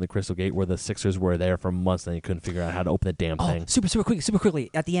 people to open the crystal gate, where the Sixers were there for months and they couldn't figure out how to open the damn thing. Super quickly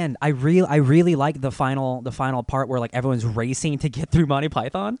at the end. I really like the final part where like everyone's racing to get through Monty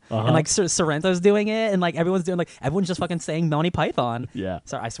Python and like Sorrento's doing it and like everyone's just fucking saying Monty Python. Yeah.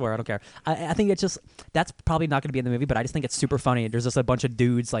 Sorry, I swear I don't care. I think it's just that's probably not going to be in the movie, but I just think it's super funny. There's just a bunch of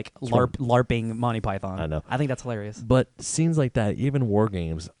dudes like LARPing Monty Python. I know. I think that's hilarious. But scenes like that, even war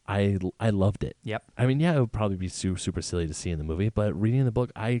games, I loved it. Yep. I mean, yeah, it would probably be super silly to see in the movie, but reading the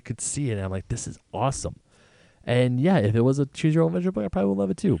book, I could see it, and I'm like, this is awesome. And yeah, if it was a choose your own adventure book, I probably would love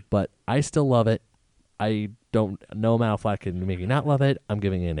it too. But I still love it. I don't know Malflack and maybe not love it, I'm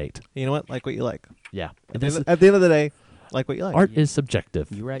giving it an 8. You know what? Like what you like. Yeah. At the end of the day, like what you like. Art is subjective.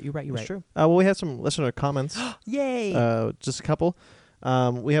 You're right. It's true. Well, we have some listener comments. Yay! Just a couple.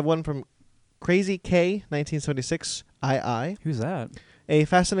 We have one from Crazy K 1976 II. Who's that? A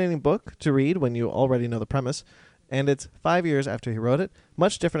fascinating book to read when you already know the premise, and it's 5 years after he wrote it.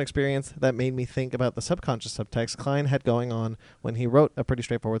 Much different experience that made me think about the subconscious subtext Klein had going on when he wrote a pretty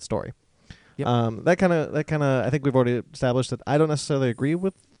straightforward story. Yep. That kind of I think we've already established that I don't necessarily agree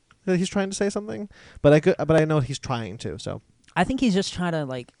with that he's trying to say something, but I know he's trying to. So I think he's just trying to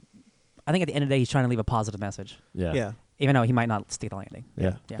I think at the end of the day he's trying to leave a positive message, yeah. even though he might not stick the landing.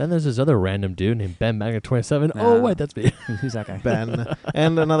 Yeah. Yeah. Then there's this other random dude named Ben Magnet 27. Nah. Oh wait, that's me. Who's that guy? Ben.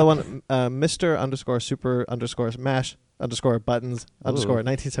 And another one, Mr_super_mash_buttons_buttons Ooh.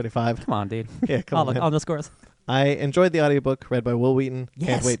 1975. Come on, dude. Yeah, come All on. the man. underscores. I enjoyed the audiobook read by Will Wheaton. Can't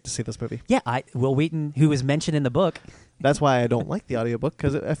Yes. wait to see this movie. Yeah, Will Wheaton, who was mentioned in the book. That's why I don't like the audiobook,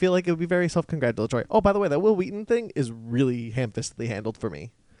 because I feel like it would be very self-congratulatory. Oh, by the way, that Will Wheaton thing is really ham-fistedly handled for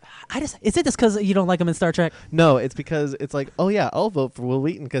me. Is it just because you don't like him in Star Trek? No, it's because it's like, oh yeah, I'll vote for Will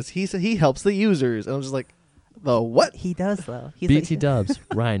Wheaton because he helps the users. And I'm just like, the what? He does though. He's BT Dubs.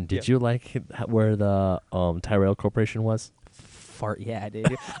 Ryan, did you like where the Tyrell Corporation was? Fart, yeah,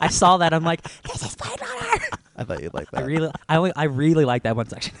 dude. I saw that. I'm like, this is Blade Runner. I thought you'd like that. I really like that one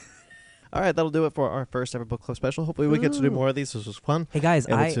section. All right, that'll do it for our first ever book club special. Hopefully we get to do more of these. This was fun. Hey guys,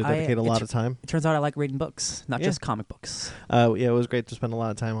 Able to dedicate a lot of time. It turns out I like reading books, not Yeah. just comic books. Yeah, it was great to spend a lot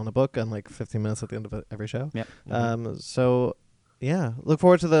of time on a book and like 15 minutes at the end of every show. Yep. So yeah, look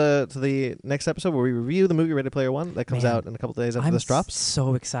forward to the next episode where we review the movie Ready Player One that comes Man, out in a couple days after I'm this drops.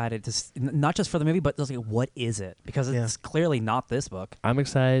 so excited to not just for the movie, but just like, what is it? Because it's clearly not this book. I'm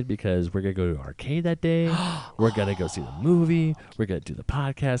excited because we're gonna go to an arcade that day. We're gonna go see the movie. We're gonna do the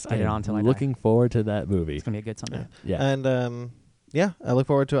podcast. Get it on till I die. looking forward to that movie. It's gonna be a good Sunday. Yeah. And yeah, I look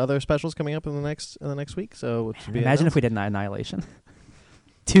forward to other specials coming up in the next week. So to be Imagine if we did Annihilation.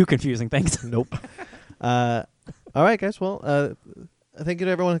 Two confusing things. Nope. All right, guys. Well, thank you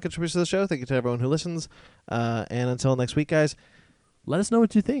to everyone who contributes to the show. Thank you to everyone who listens. And until next week, guys. Let us know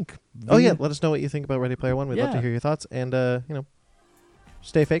what you think. Oh yeah, let us know what you think about Ready Player One. We'd love to Yeah. hear your thoughts. And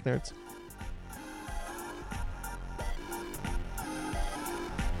stay fake nerds.